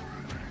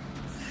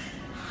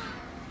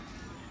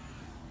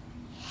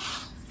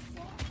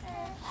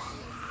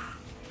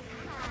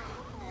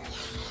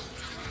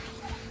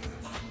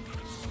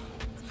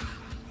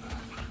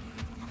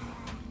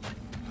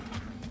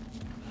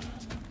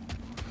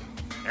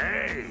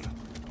 Hey,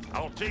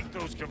 I'll take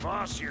those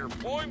Kvasir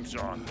poems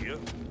on you.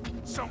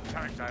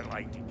 Sometimes I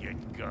like to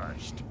get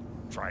gushed.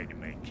 Try to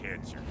make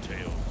heads or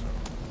tails of.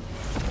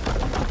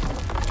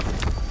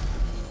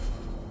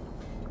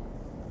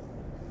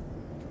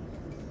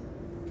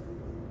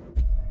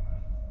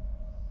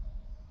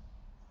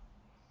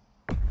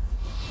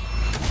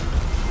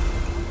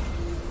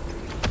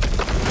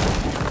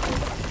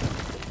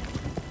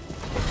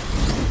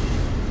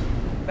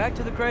 Back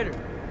to the crater.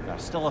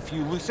 There's still a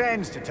few loose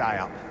ends to tie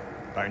up.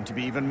 Bound to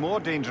be even more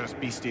dangerous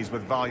beasties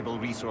with valuable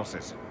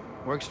resources.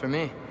 Works for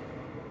me.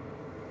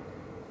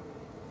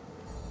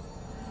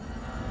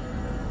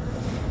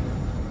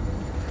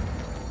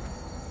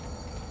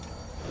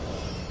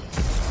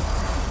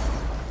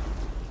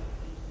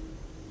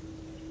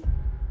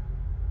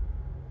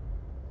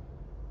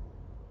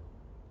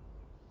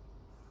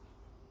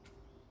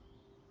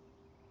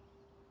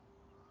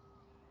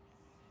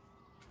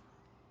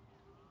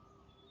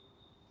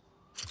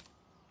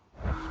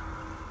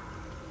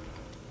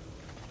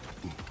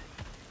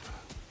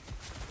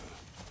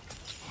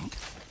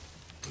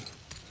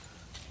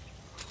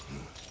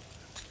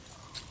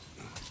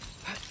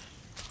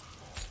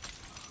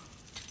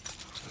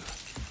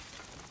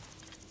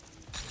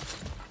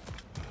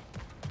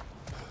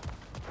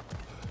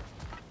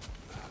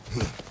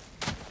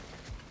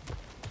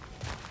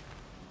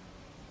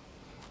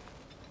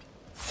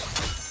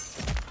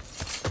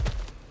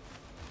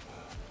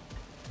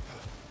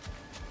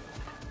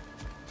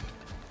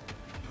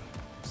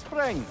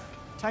 Spring,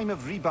 time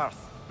of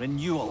rebirth,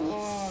 renewal.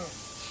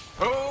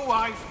 Oh,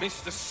 I've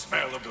missed the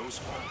smell of those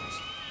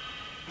falls.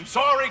 I'm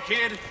sorry,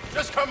 kid.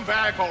 Just come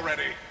back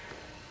already.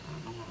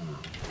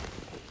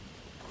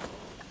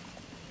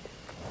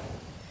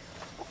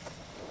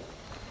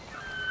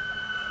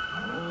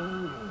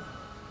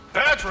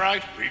 That's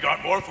right. We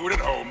got more food at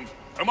home.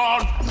 Come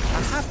on.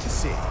 I have to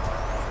say,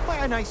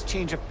 quite a nice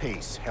change of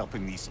pace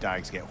helping these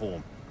stags get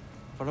home.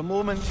 For a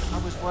moment,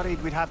 I was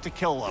worried we'd have to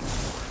kill them.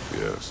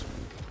 Yes.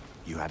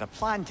 You had a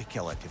plan to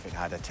kill it if it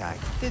had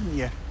attacked, didn't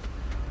you?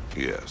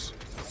 Yes.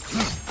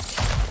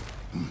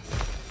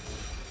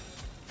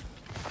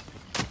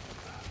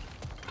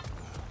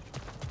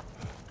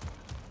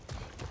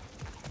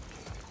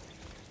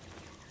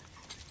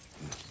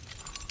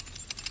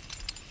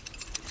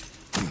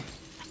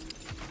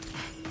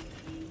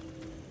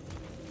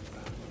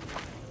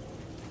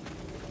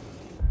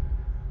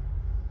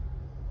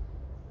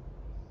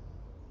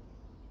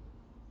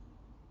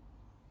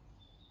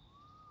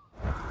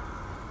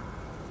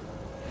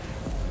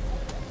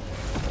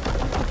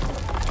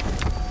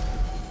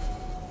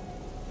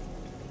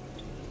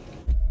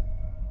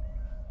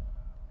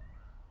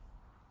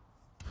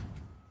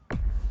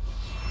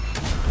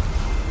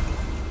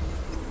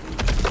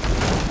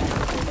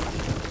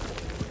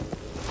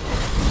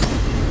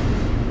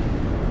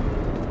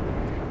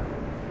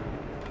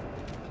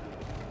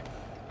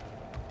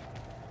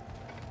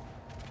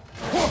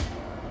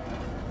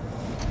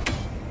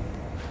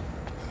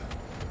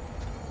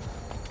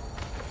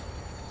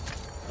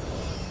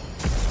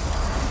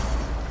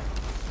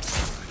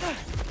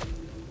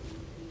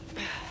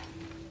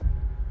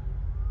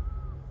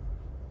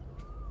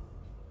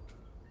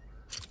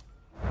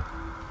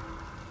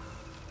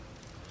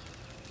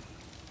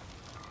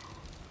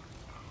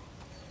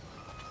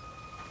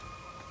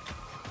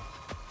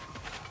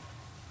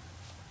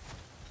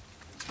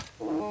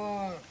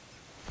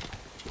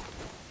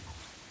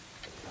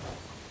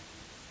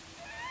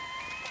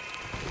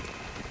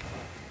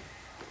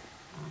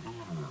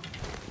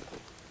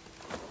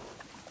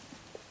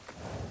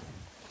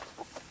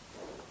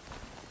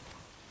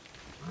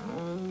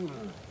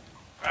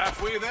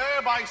 halfway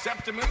there by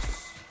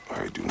Septimus?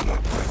 I do not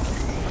like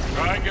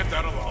you. I get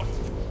that a lot.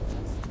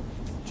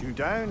 2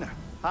 down,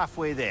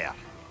 halfway there.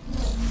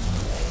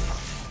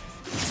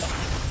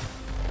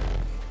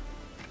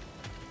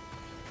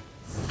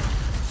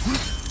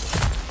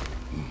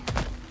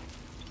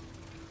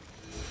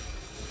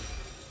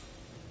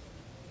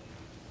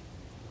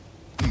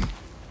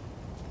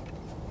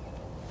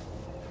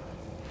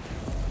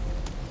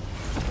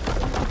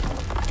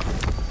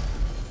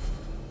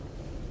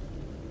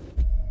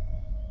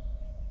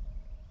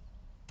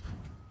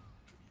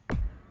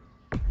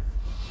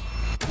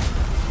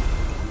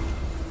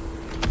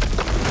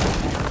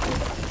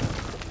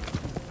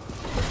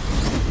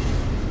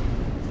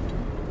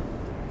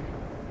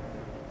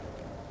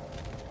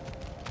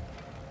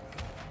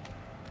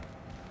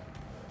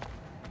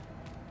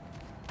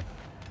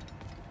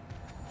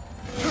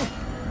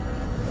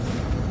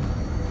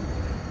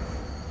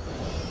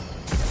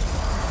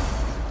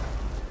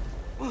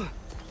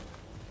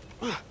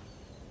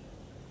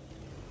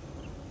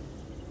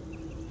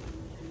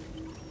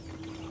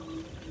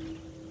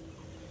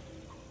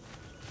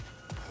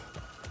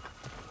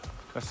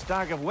 A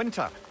stag of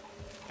winter.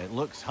 It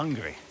looks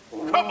hungry.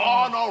 Come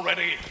on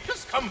already!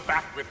 Just come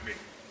back with me.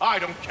 I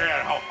don't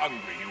care how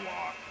hungry you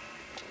are.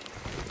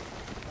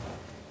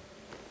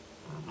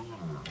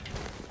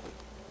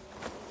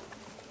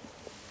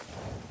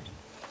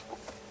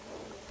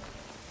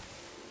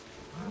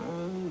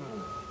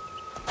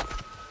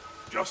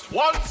 Just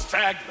one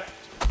stag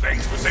left.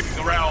 Thanks for saving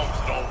the realms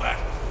and all that.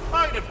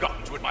 I'd have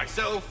gotten to it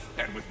myself,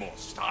 and with more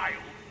style.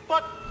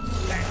 But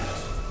thanks.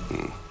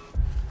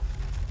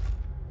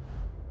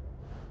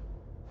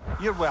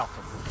 You're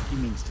welcome, he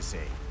means to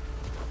say.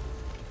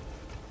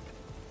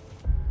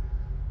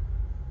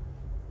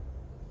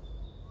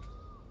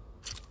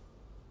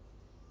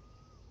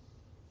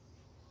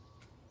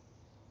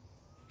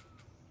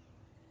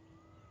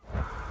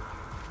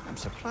 I'm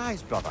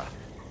surprised, brother.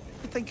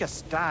 You'd think a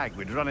stag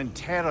would run in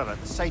terror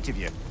at the sight of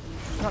you.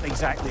 Not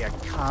exactly a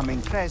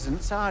calming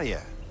presence, are you?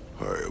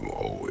 I am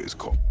always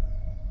calm.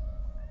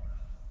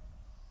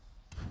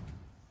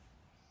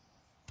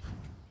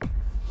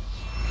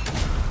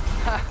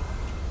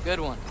 Good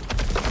one.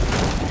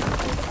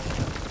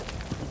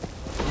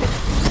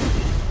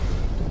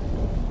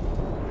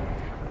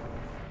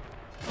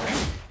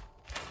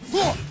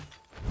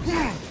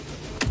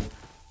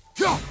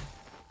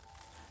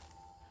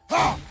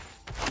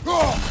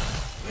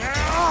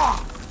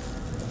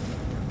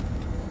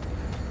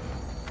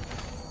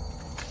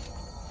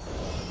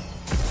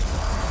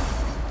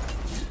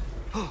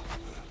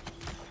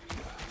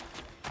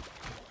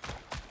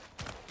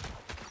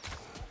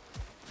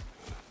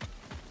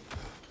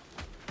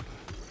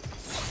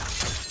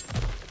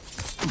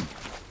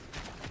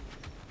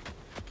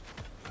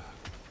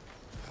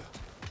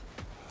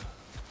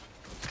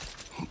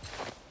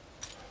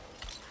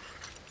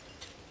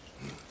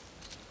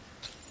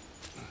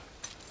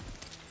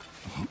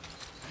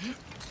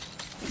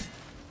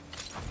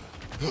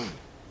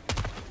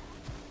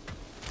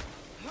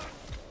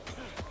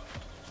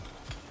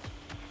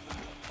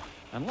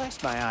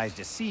 Unless my eyes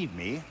deceive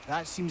me,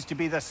 that seems to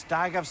be the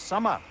stag of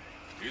summer.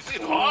 Is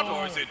it hot,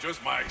 or is it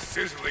just my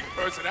sizzling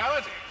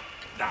personality?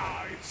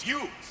 Nah, it's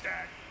you,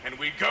 stag. Can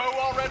we go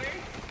already?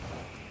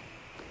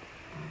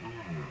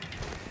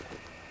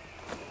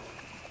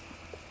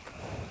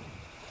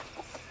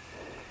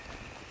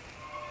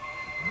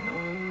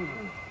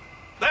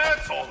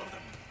 That's all of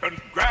them.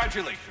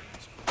 Congratulations.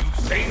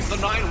 You saved the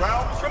 9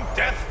 realms from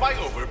death by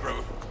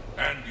overgrowth.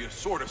 And you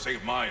sort of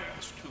saved my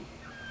ass, too.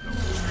 No,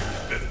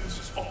 it's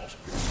business's fault.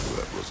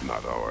 That was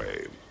not our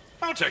aim.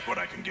 I'll take what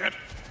I can get.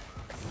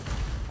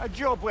 A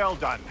job well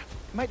done.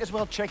 Might as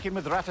well check in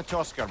with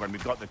Ratatoskr when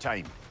we've got the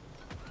time.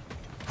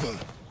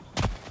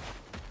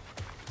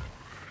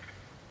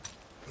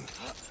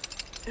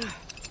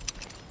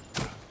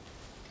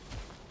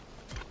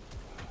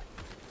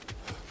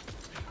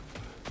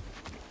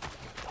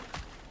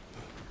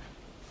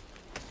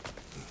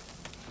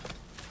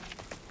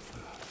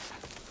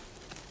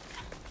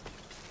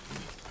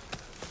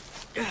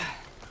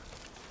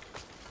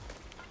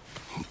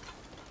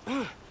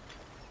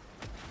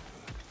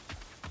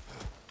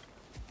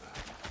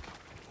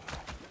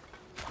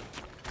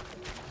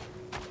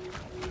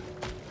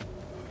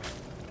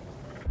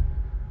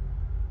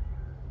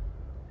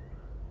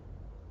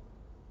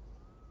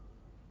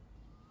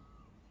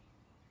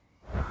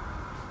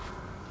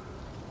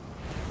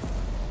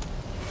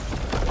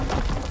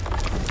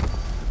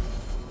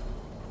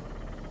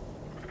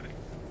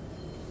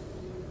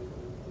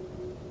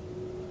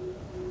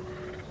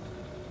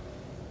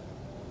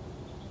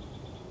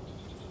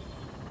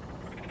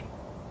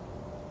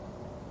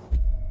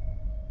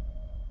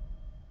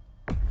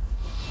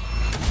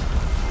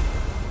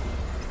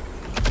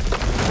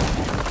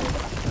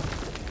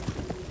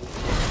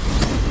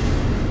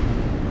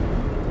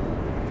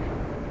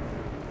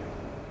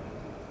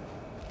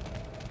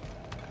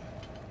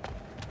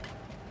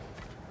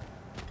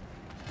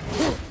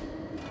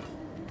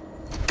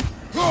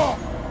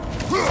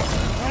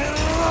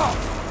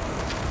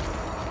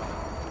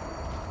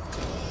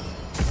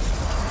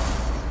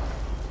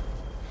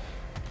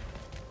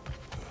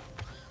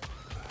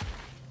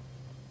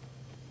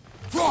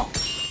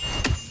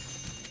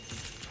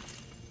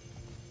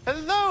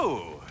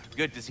 Hello!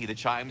 Good to see the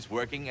chimes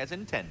working as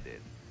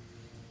intended.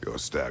 Your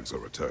stags are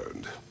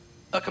returned.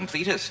 A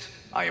completist.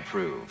 I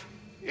approve.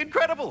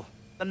 Incredible!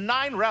 The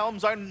 9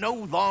 realms are no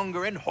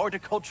longer in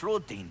horticultural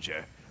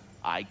danger.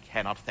 I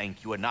cannot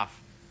thank you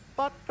enough,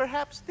 but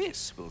perhaps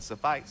this will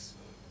suffice.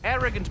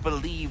 Arrogant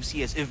believes he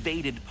has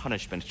evaded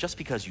punishment just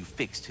because you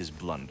fixed his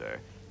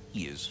blunder.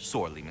 He is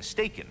sorely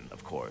mistaken,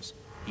 of course.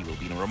 He will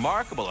be in a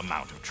remarkable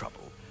amount of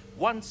trouble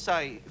once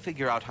I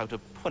figure out how to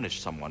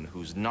punish someone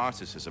whose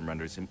narcissism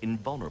renders him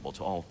invulnerable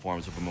to all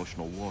forms of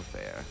emotional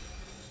warfare.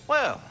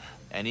 Well,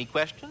 any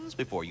questions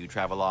before you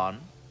travel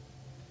on?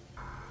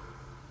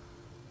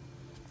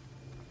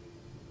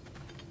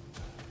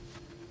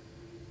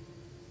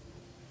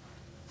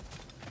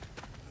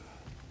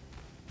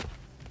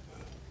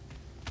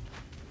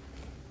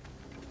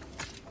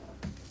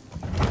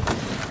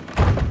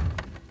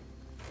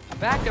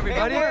 Back,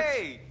 everybody!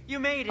 Hey, you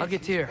made it! I'll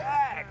get Tyr.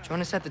 Join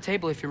us at the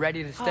table if you're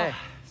ready to stay.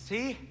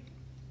 See?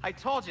 I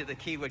told you the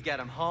key would get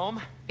him home.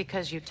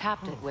 Because you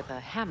tapped it with a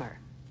hammer.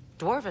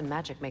 Dwarven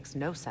magic makes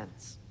no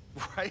sense.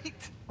 Right?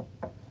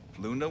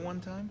 Luna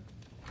one time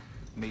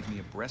made me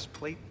a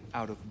breastplate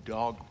out of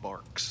dog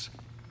barks.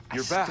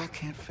 You're back. I still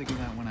can't figure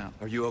that one out.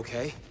 Are you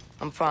okay?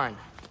 I'm fine.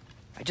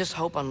 I just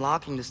hope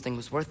unlocking this thing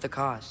was worth the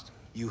cost.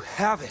 You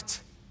have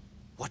it!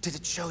 What did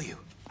it show you?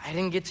 I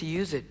didn't get to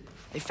use it.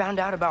 They found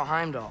out about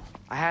Heimdall.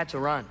 I had to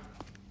run.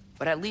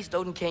 But at least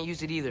Odin can't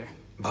use it either.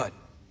 But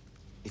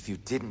if you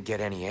didn't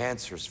get any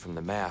answers from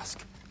the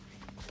mask,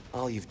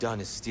 all you've done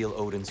is steal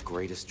Odin's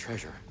greatest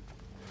treasure.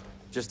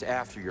 Just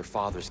after your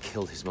father's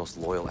killed his most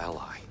loyal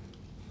ally.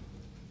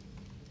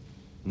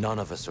 None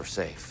of us are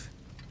safe.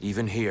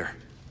 Even here.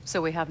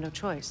 So we have no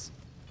choice.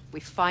 We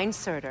find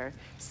Surtur,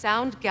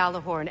 sound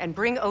Galahorn, and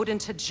bring Odin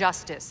to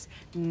justice.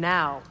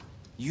 Now.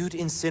 You'd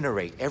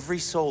incinerate every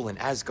soul in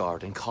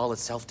Asgard and call it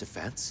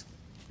self-defense?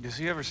 Does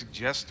he ever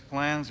suggest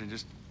plans or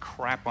just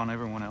crap on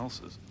everyone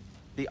else's?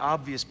 The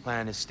obvious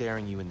plan is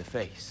staring you in the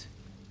face.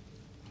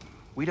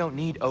 We don't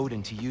need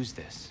Odin to use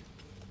this.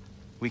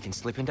 We can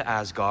slip into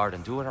Asgard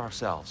and do it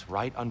ourselves,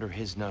 right under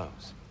his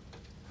nose.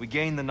 We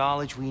gain the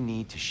knowledge we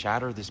need to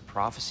shatter this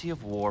prophecy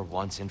of war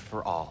once and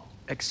for all.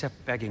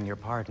 Except begging your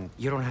pardon,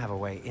 you don't have a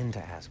way into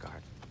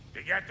Asgard.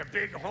 They got the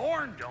big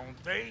horn,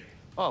 don't they?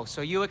 Oh,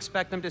 so you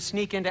expect them to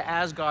sneak into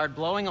Asgard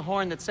blowing a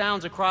horn that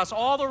sounds across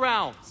all the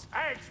realms?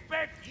 I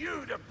expect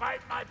you to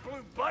bite my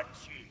blue butt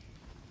cheek.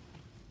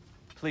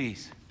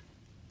 Please,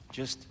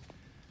 just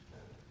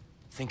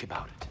think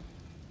about it.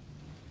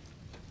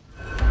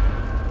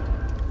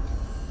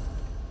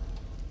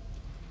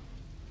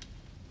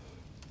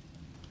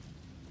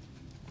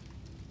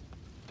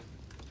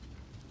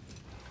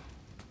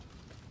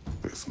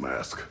 This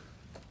mask.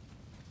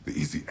 The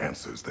easy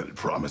answers that it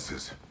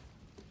promises.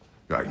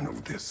 I know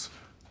this.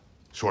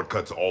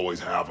 Shortcuts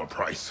always have a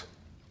price.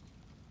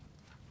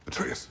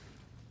 Atreus,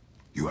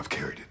 you have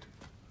carried it.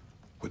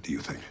 What do you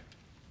think?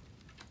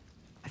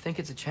 I think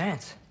it's a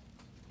chance.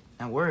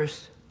 At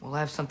worst, we'll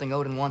have something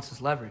Odin wants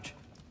as leverage.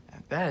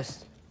 At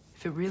best,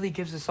 if it really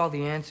gives us all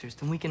the answers,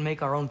 then we can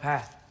make our own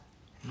path.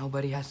 And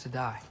nobody has to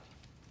die.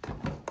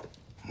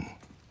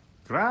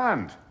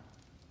 Grand.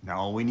 Now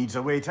all we need's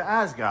a way to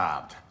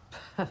Asgard.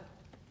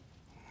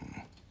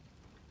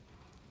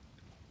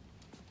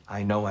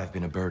 I know I've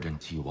been a burden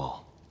to you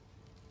all.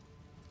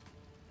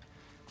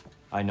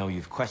 I know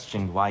you've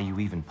questioned why you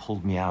even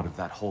pulled me out of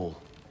that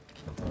hole.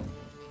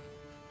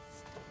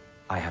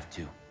 I have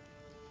too.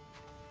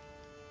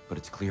 But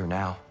it's clear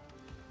now.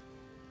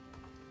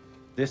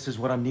 This is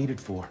what I'm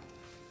needed for.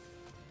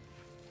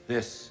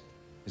 This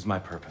is my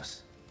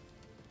purpose.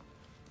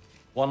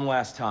 One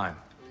last time,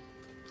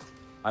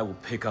 I will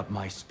pick up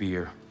my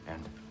spear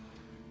and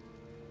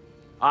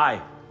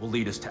I will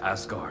lead us to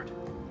Asgard.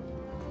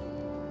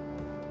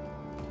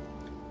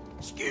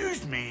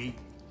 Excuse me,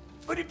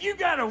 but if you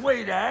got a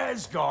way to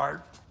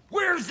Asgard,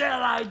 where's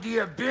that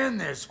idea been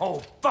this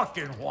whole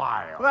fucking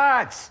while?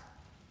 Lads!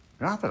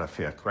 Rather a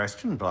fair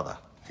question, brother.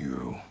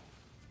 You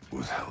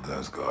withheld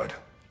Asgard.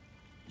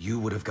 You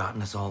would have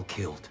gotten us all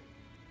killed.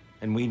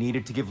 And we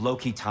needed to give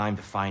Loki time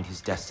to find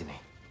his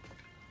destiny.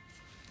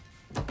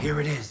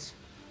 Here it is.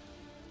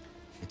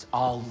 It's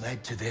all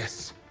led to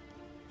this.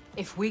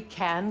 If we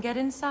can get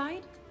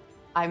inside,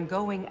 I'm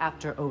going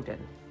after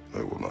Odin.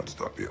 I will not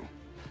stop you.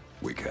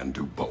 We can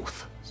do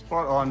both.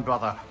 Spot on,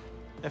 brother.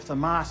 If the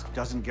mask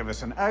doesn't give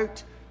us an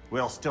out,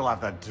 we'll still have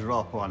the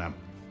drop on him.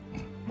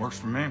 Works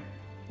for me.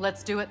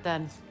 Let's do it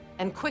then.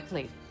 And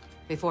quickly,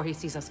 before he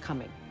sees us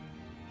coming.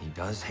 He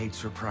does hate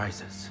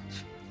surprises.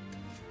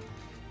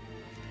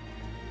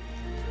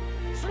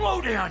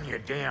 Slow down, you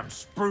damn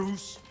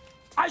spruce.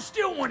 I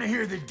still want to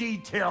hear the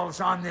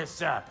details on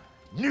this,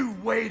 new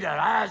way to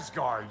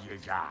Asgard you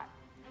got.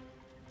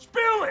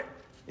 Spill it!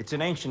 It's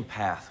an ancient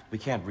path. We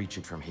can't reach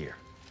it from here.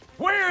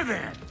 Where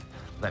then?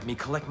 Let me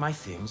collect my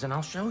things and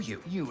I'll show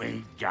you. You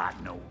ain't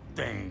got no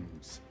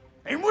things.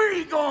 And where are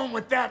you going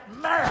with that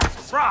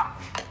mask,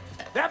 Rock?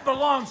 That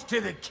belongs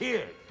to the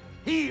kid.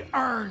 He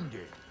earned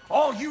it.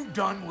 All you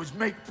done was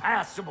make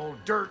passable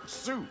dirt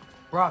soup.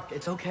 Brock,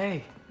 it's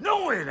okay.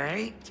 No, it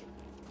ain't.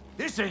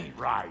 This ain't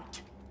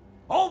right.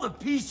 All the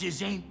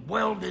pieces ain't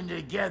welding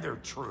together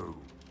true.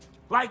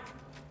 Like,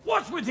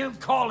 what's with him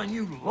calling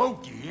you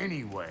Loki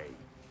anyway?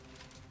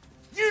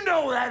 You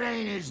know that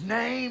ain't his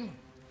name.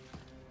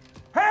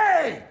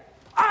 Hey!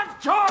 I'm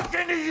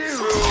talking to you!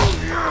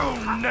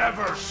 You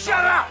never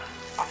shut up!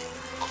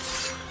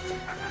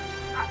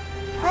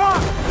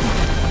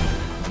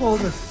 All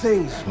the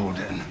things,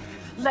 Odin.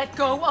 Let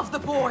go of the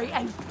boy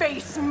and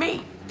face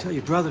me! Tell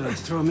your brother to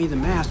throw me the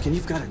mask and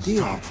you've got a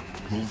deal. Stop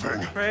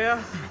moving.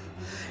 Freya,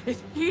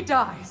 if he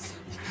dies...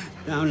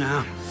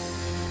 Now.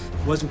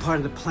 Wasn't part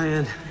of the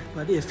plan,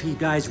 but if he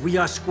dies, we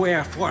are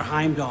square for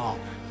Heimdall.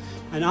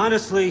 And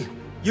honestly,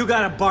 you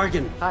got a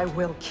bargain. I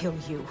will kill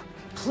you.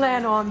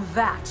 Plan on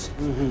that.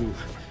 Mm-hmm.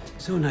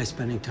 So nice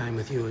spending time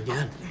with you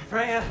again.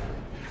 Freya,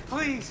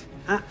 please.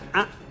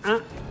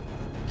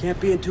 Can't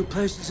be in two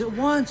places at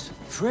once,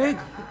 Frigg.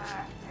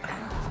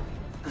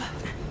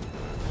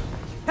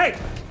 Hey!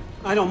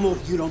 I don't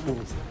move, you don't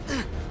move.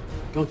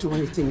 Don't do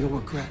anything you'll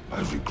regret.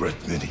 I regret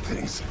many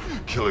things.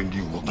 Killing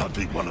you will not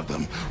be one of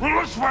them.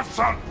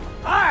 Son!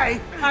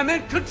 I'm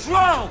in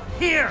control!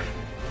 Here!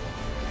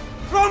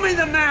 Throw me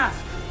the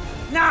mask!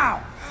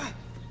 Now!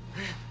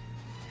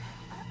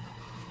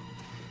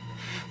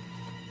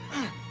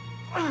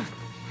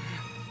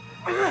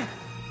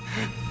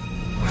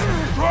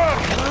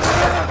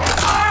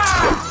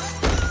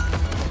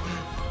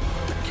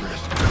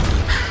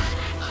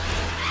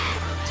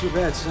 Too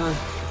bad, son.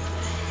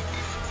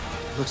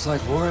 Looks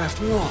like war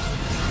after all.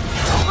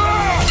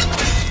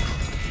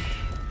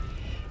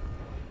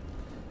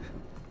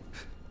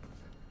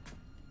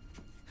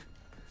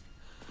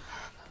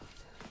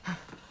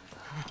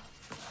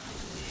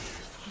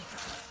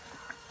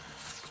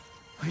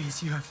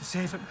 Please, you have to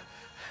save him.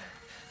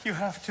 You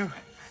have to.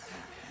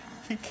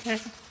 He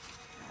can't.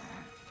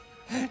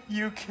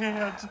 You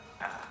can't.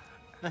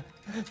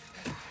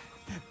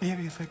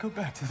 Maybe if I go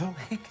back to the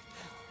lake.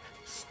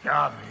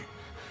 Stop it.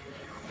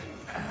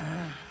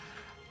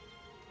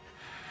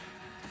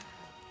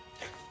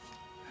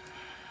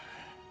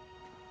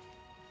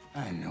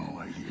 I know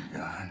what you've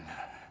done.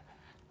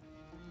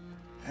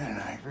 And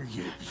I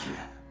forgive you.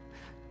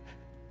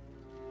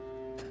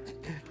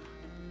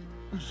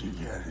 But you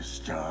gotta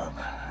stop.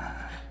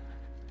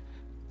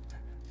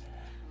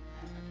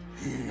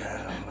 You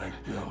gotta let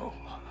go.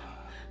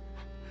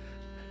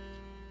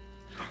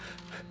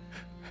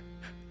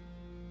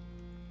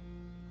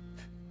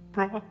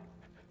 Bro.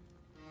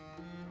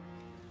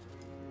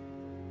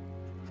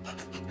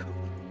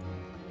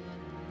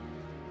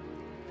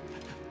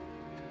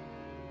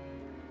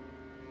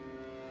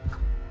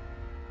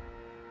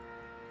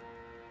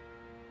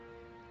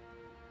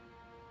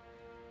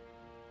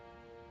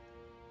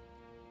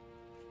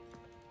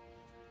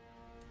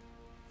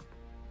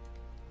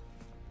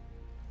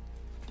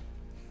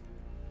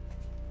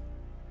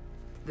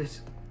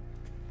 This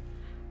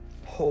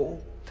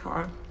whole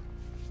time?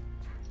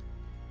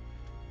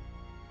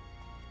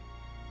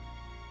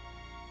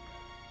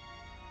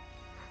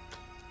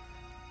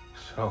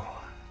 So,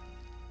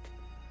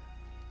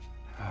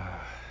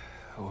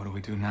 what do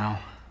we do now?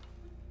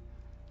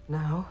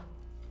 Now?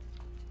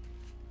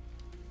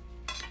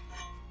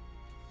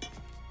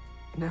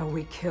 Now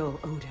we kill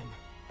Odin.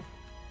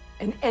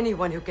 And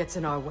anyone who gets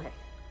in our way.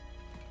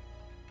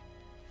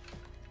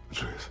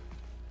 Atreus.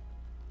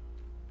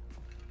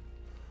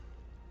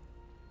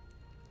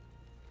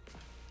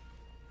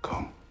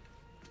 Come.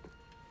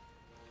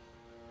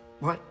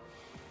 What?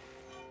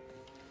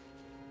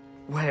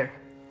 Where?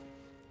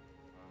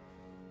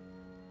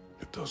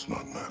 It does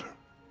not matter.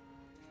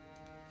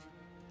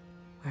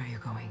 Where are you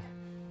going?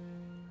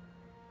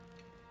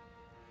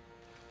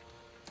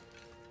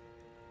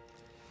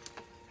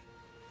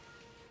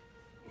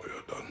 We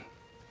are done.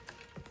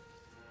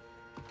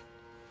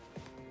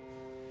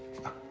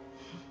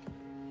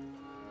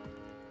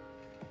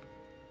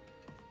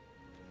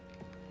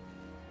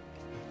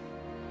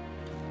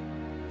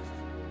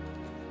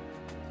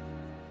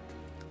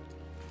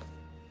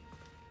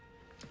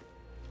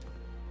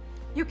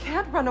 You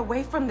can't run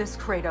away from this,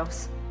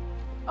 Kratos.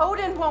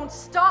 Odin won't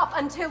stop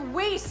until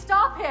we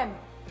stop him!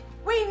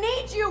 We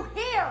need you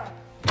here!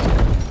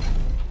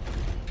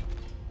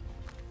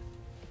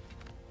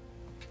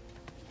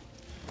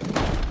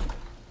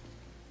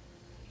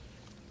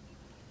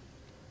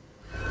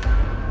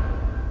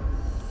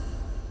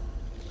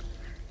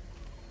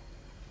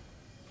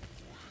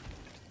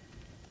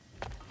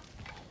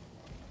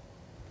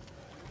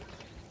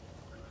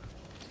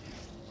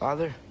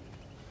 Father,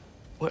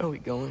 where are we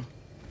going?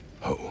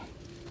 Home.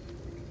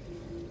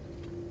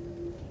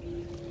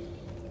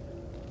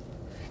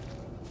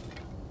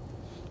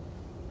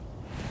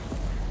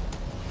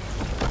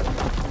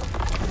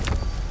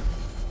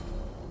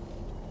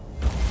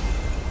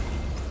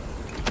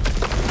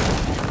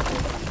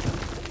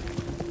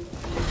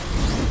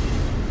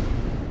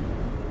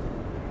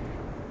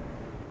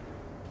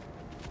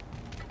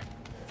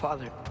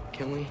 Father,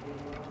 can we?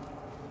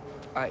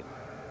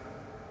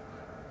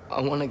 I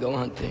want to go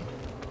hunting.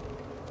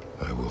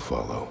 I will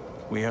follow.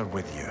 We are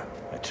with you,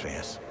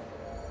 Atreus.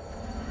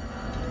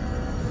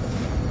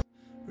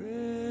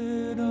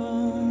 Red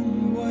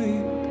on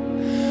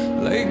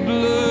white, like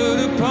blood.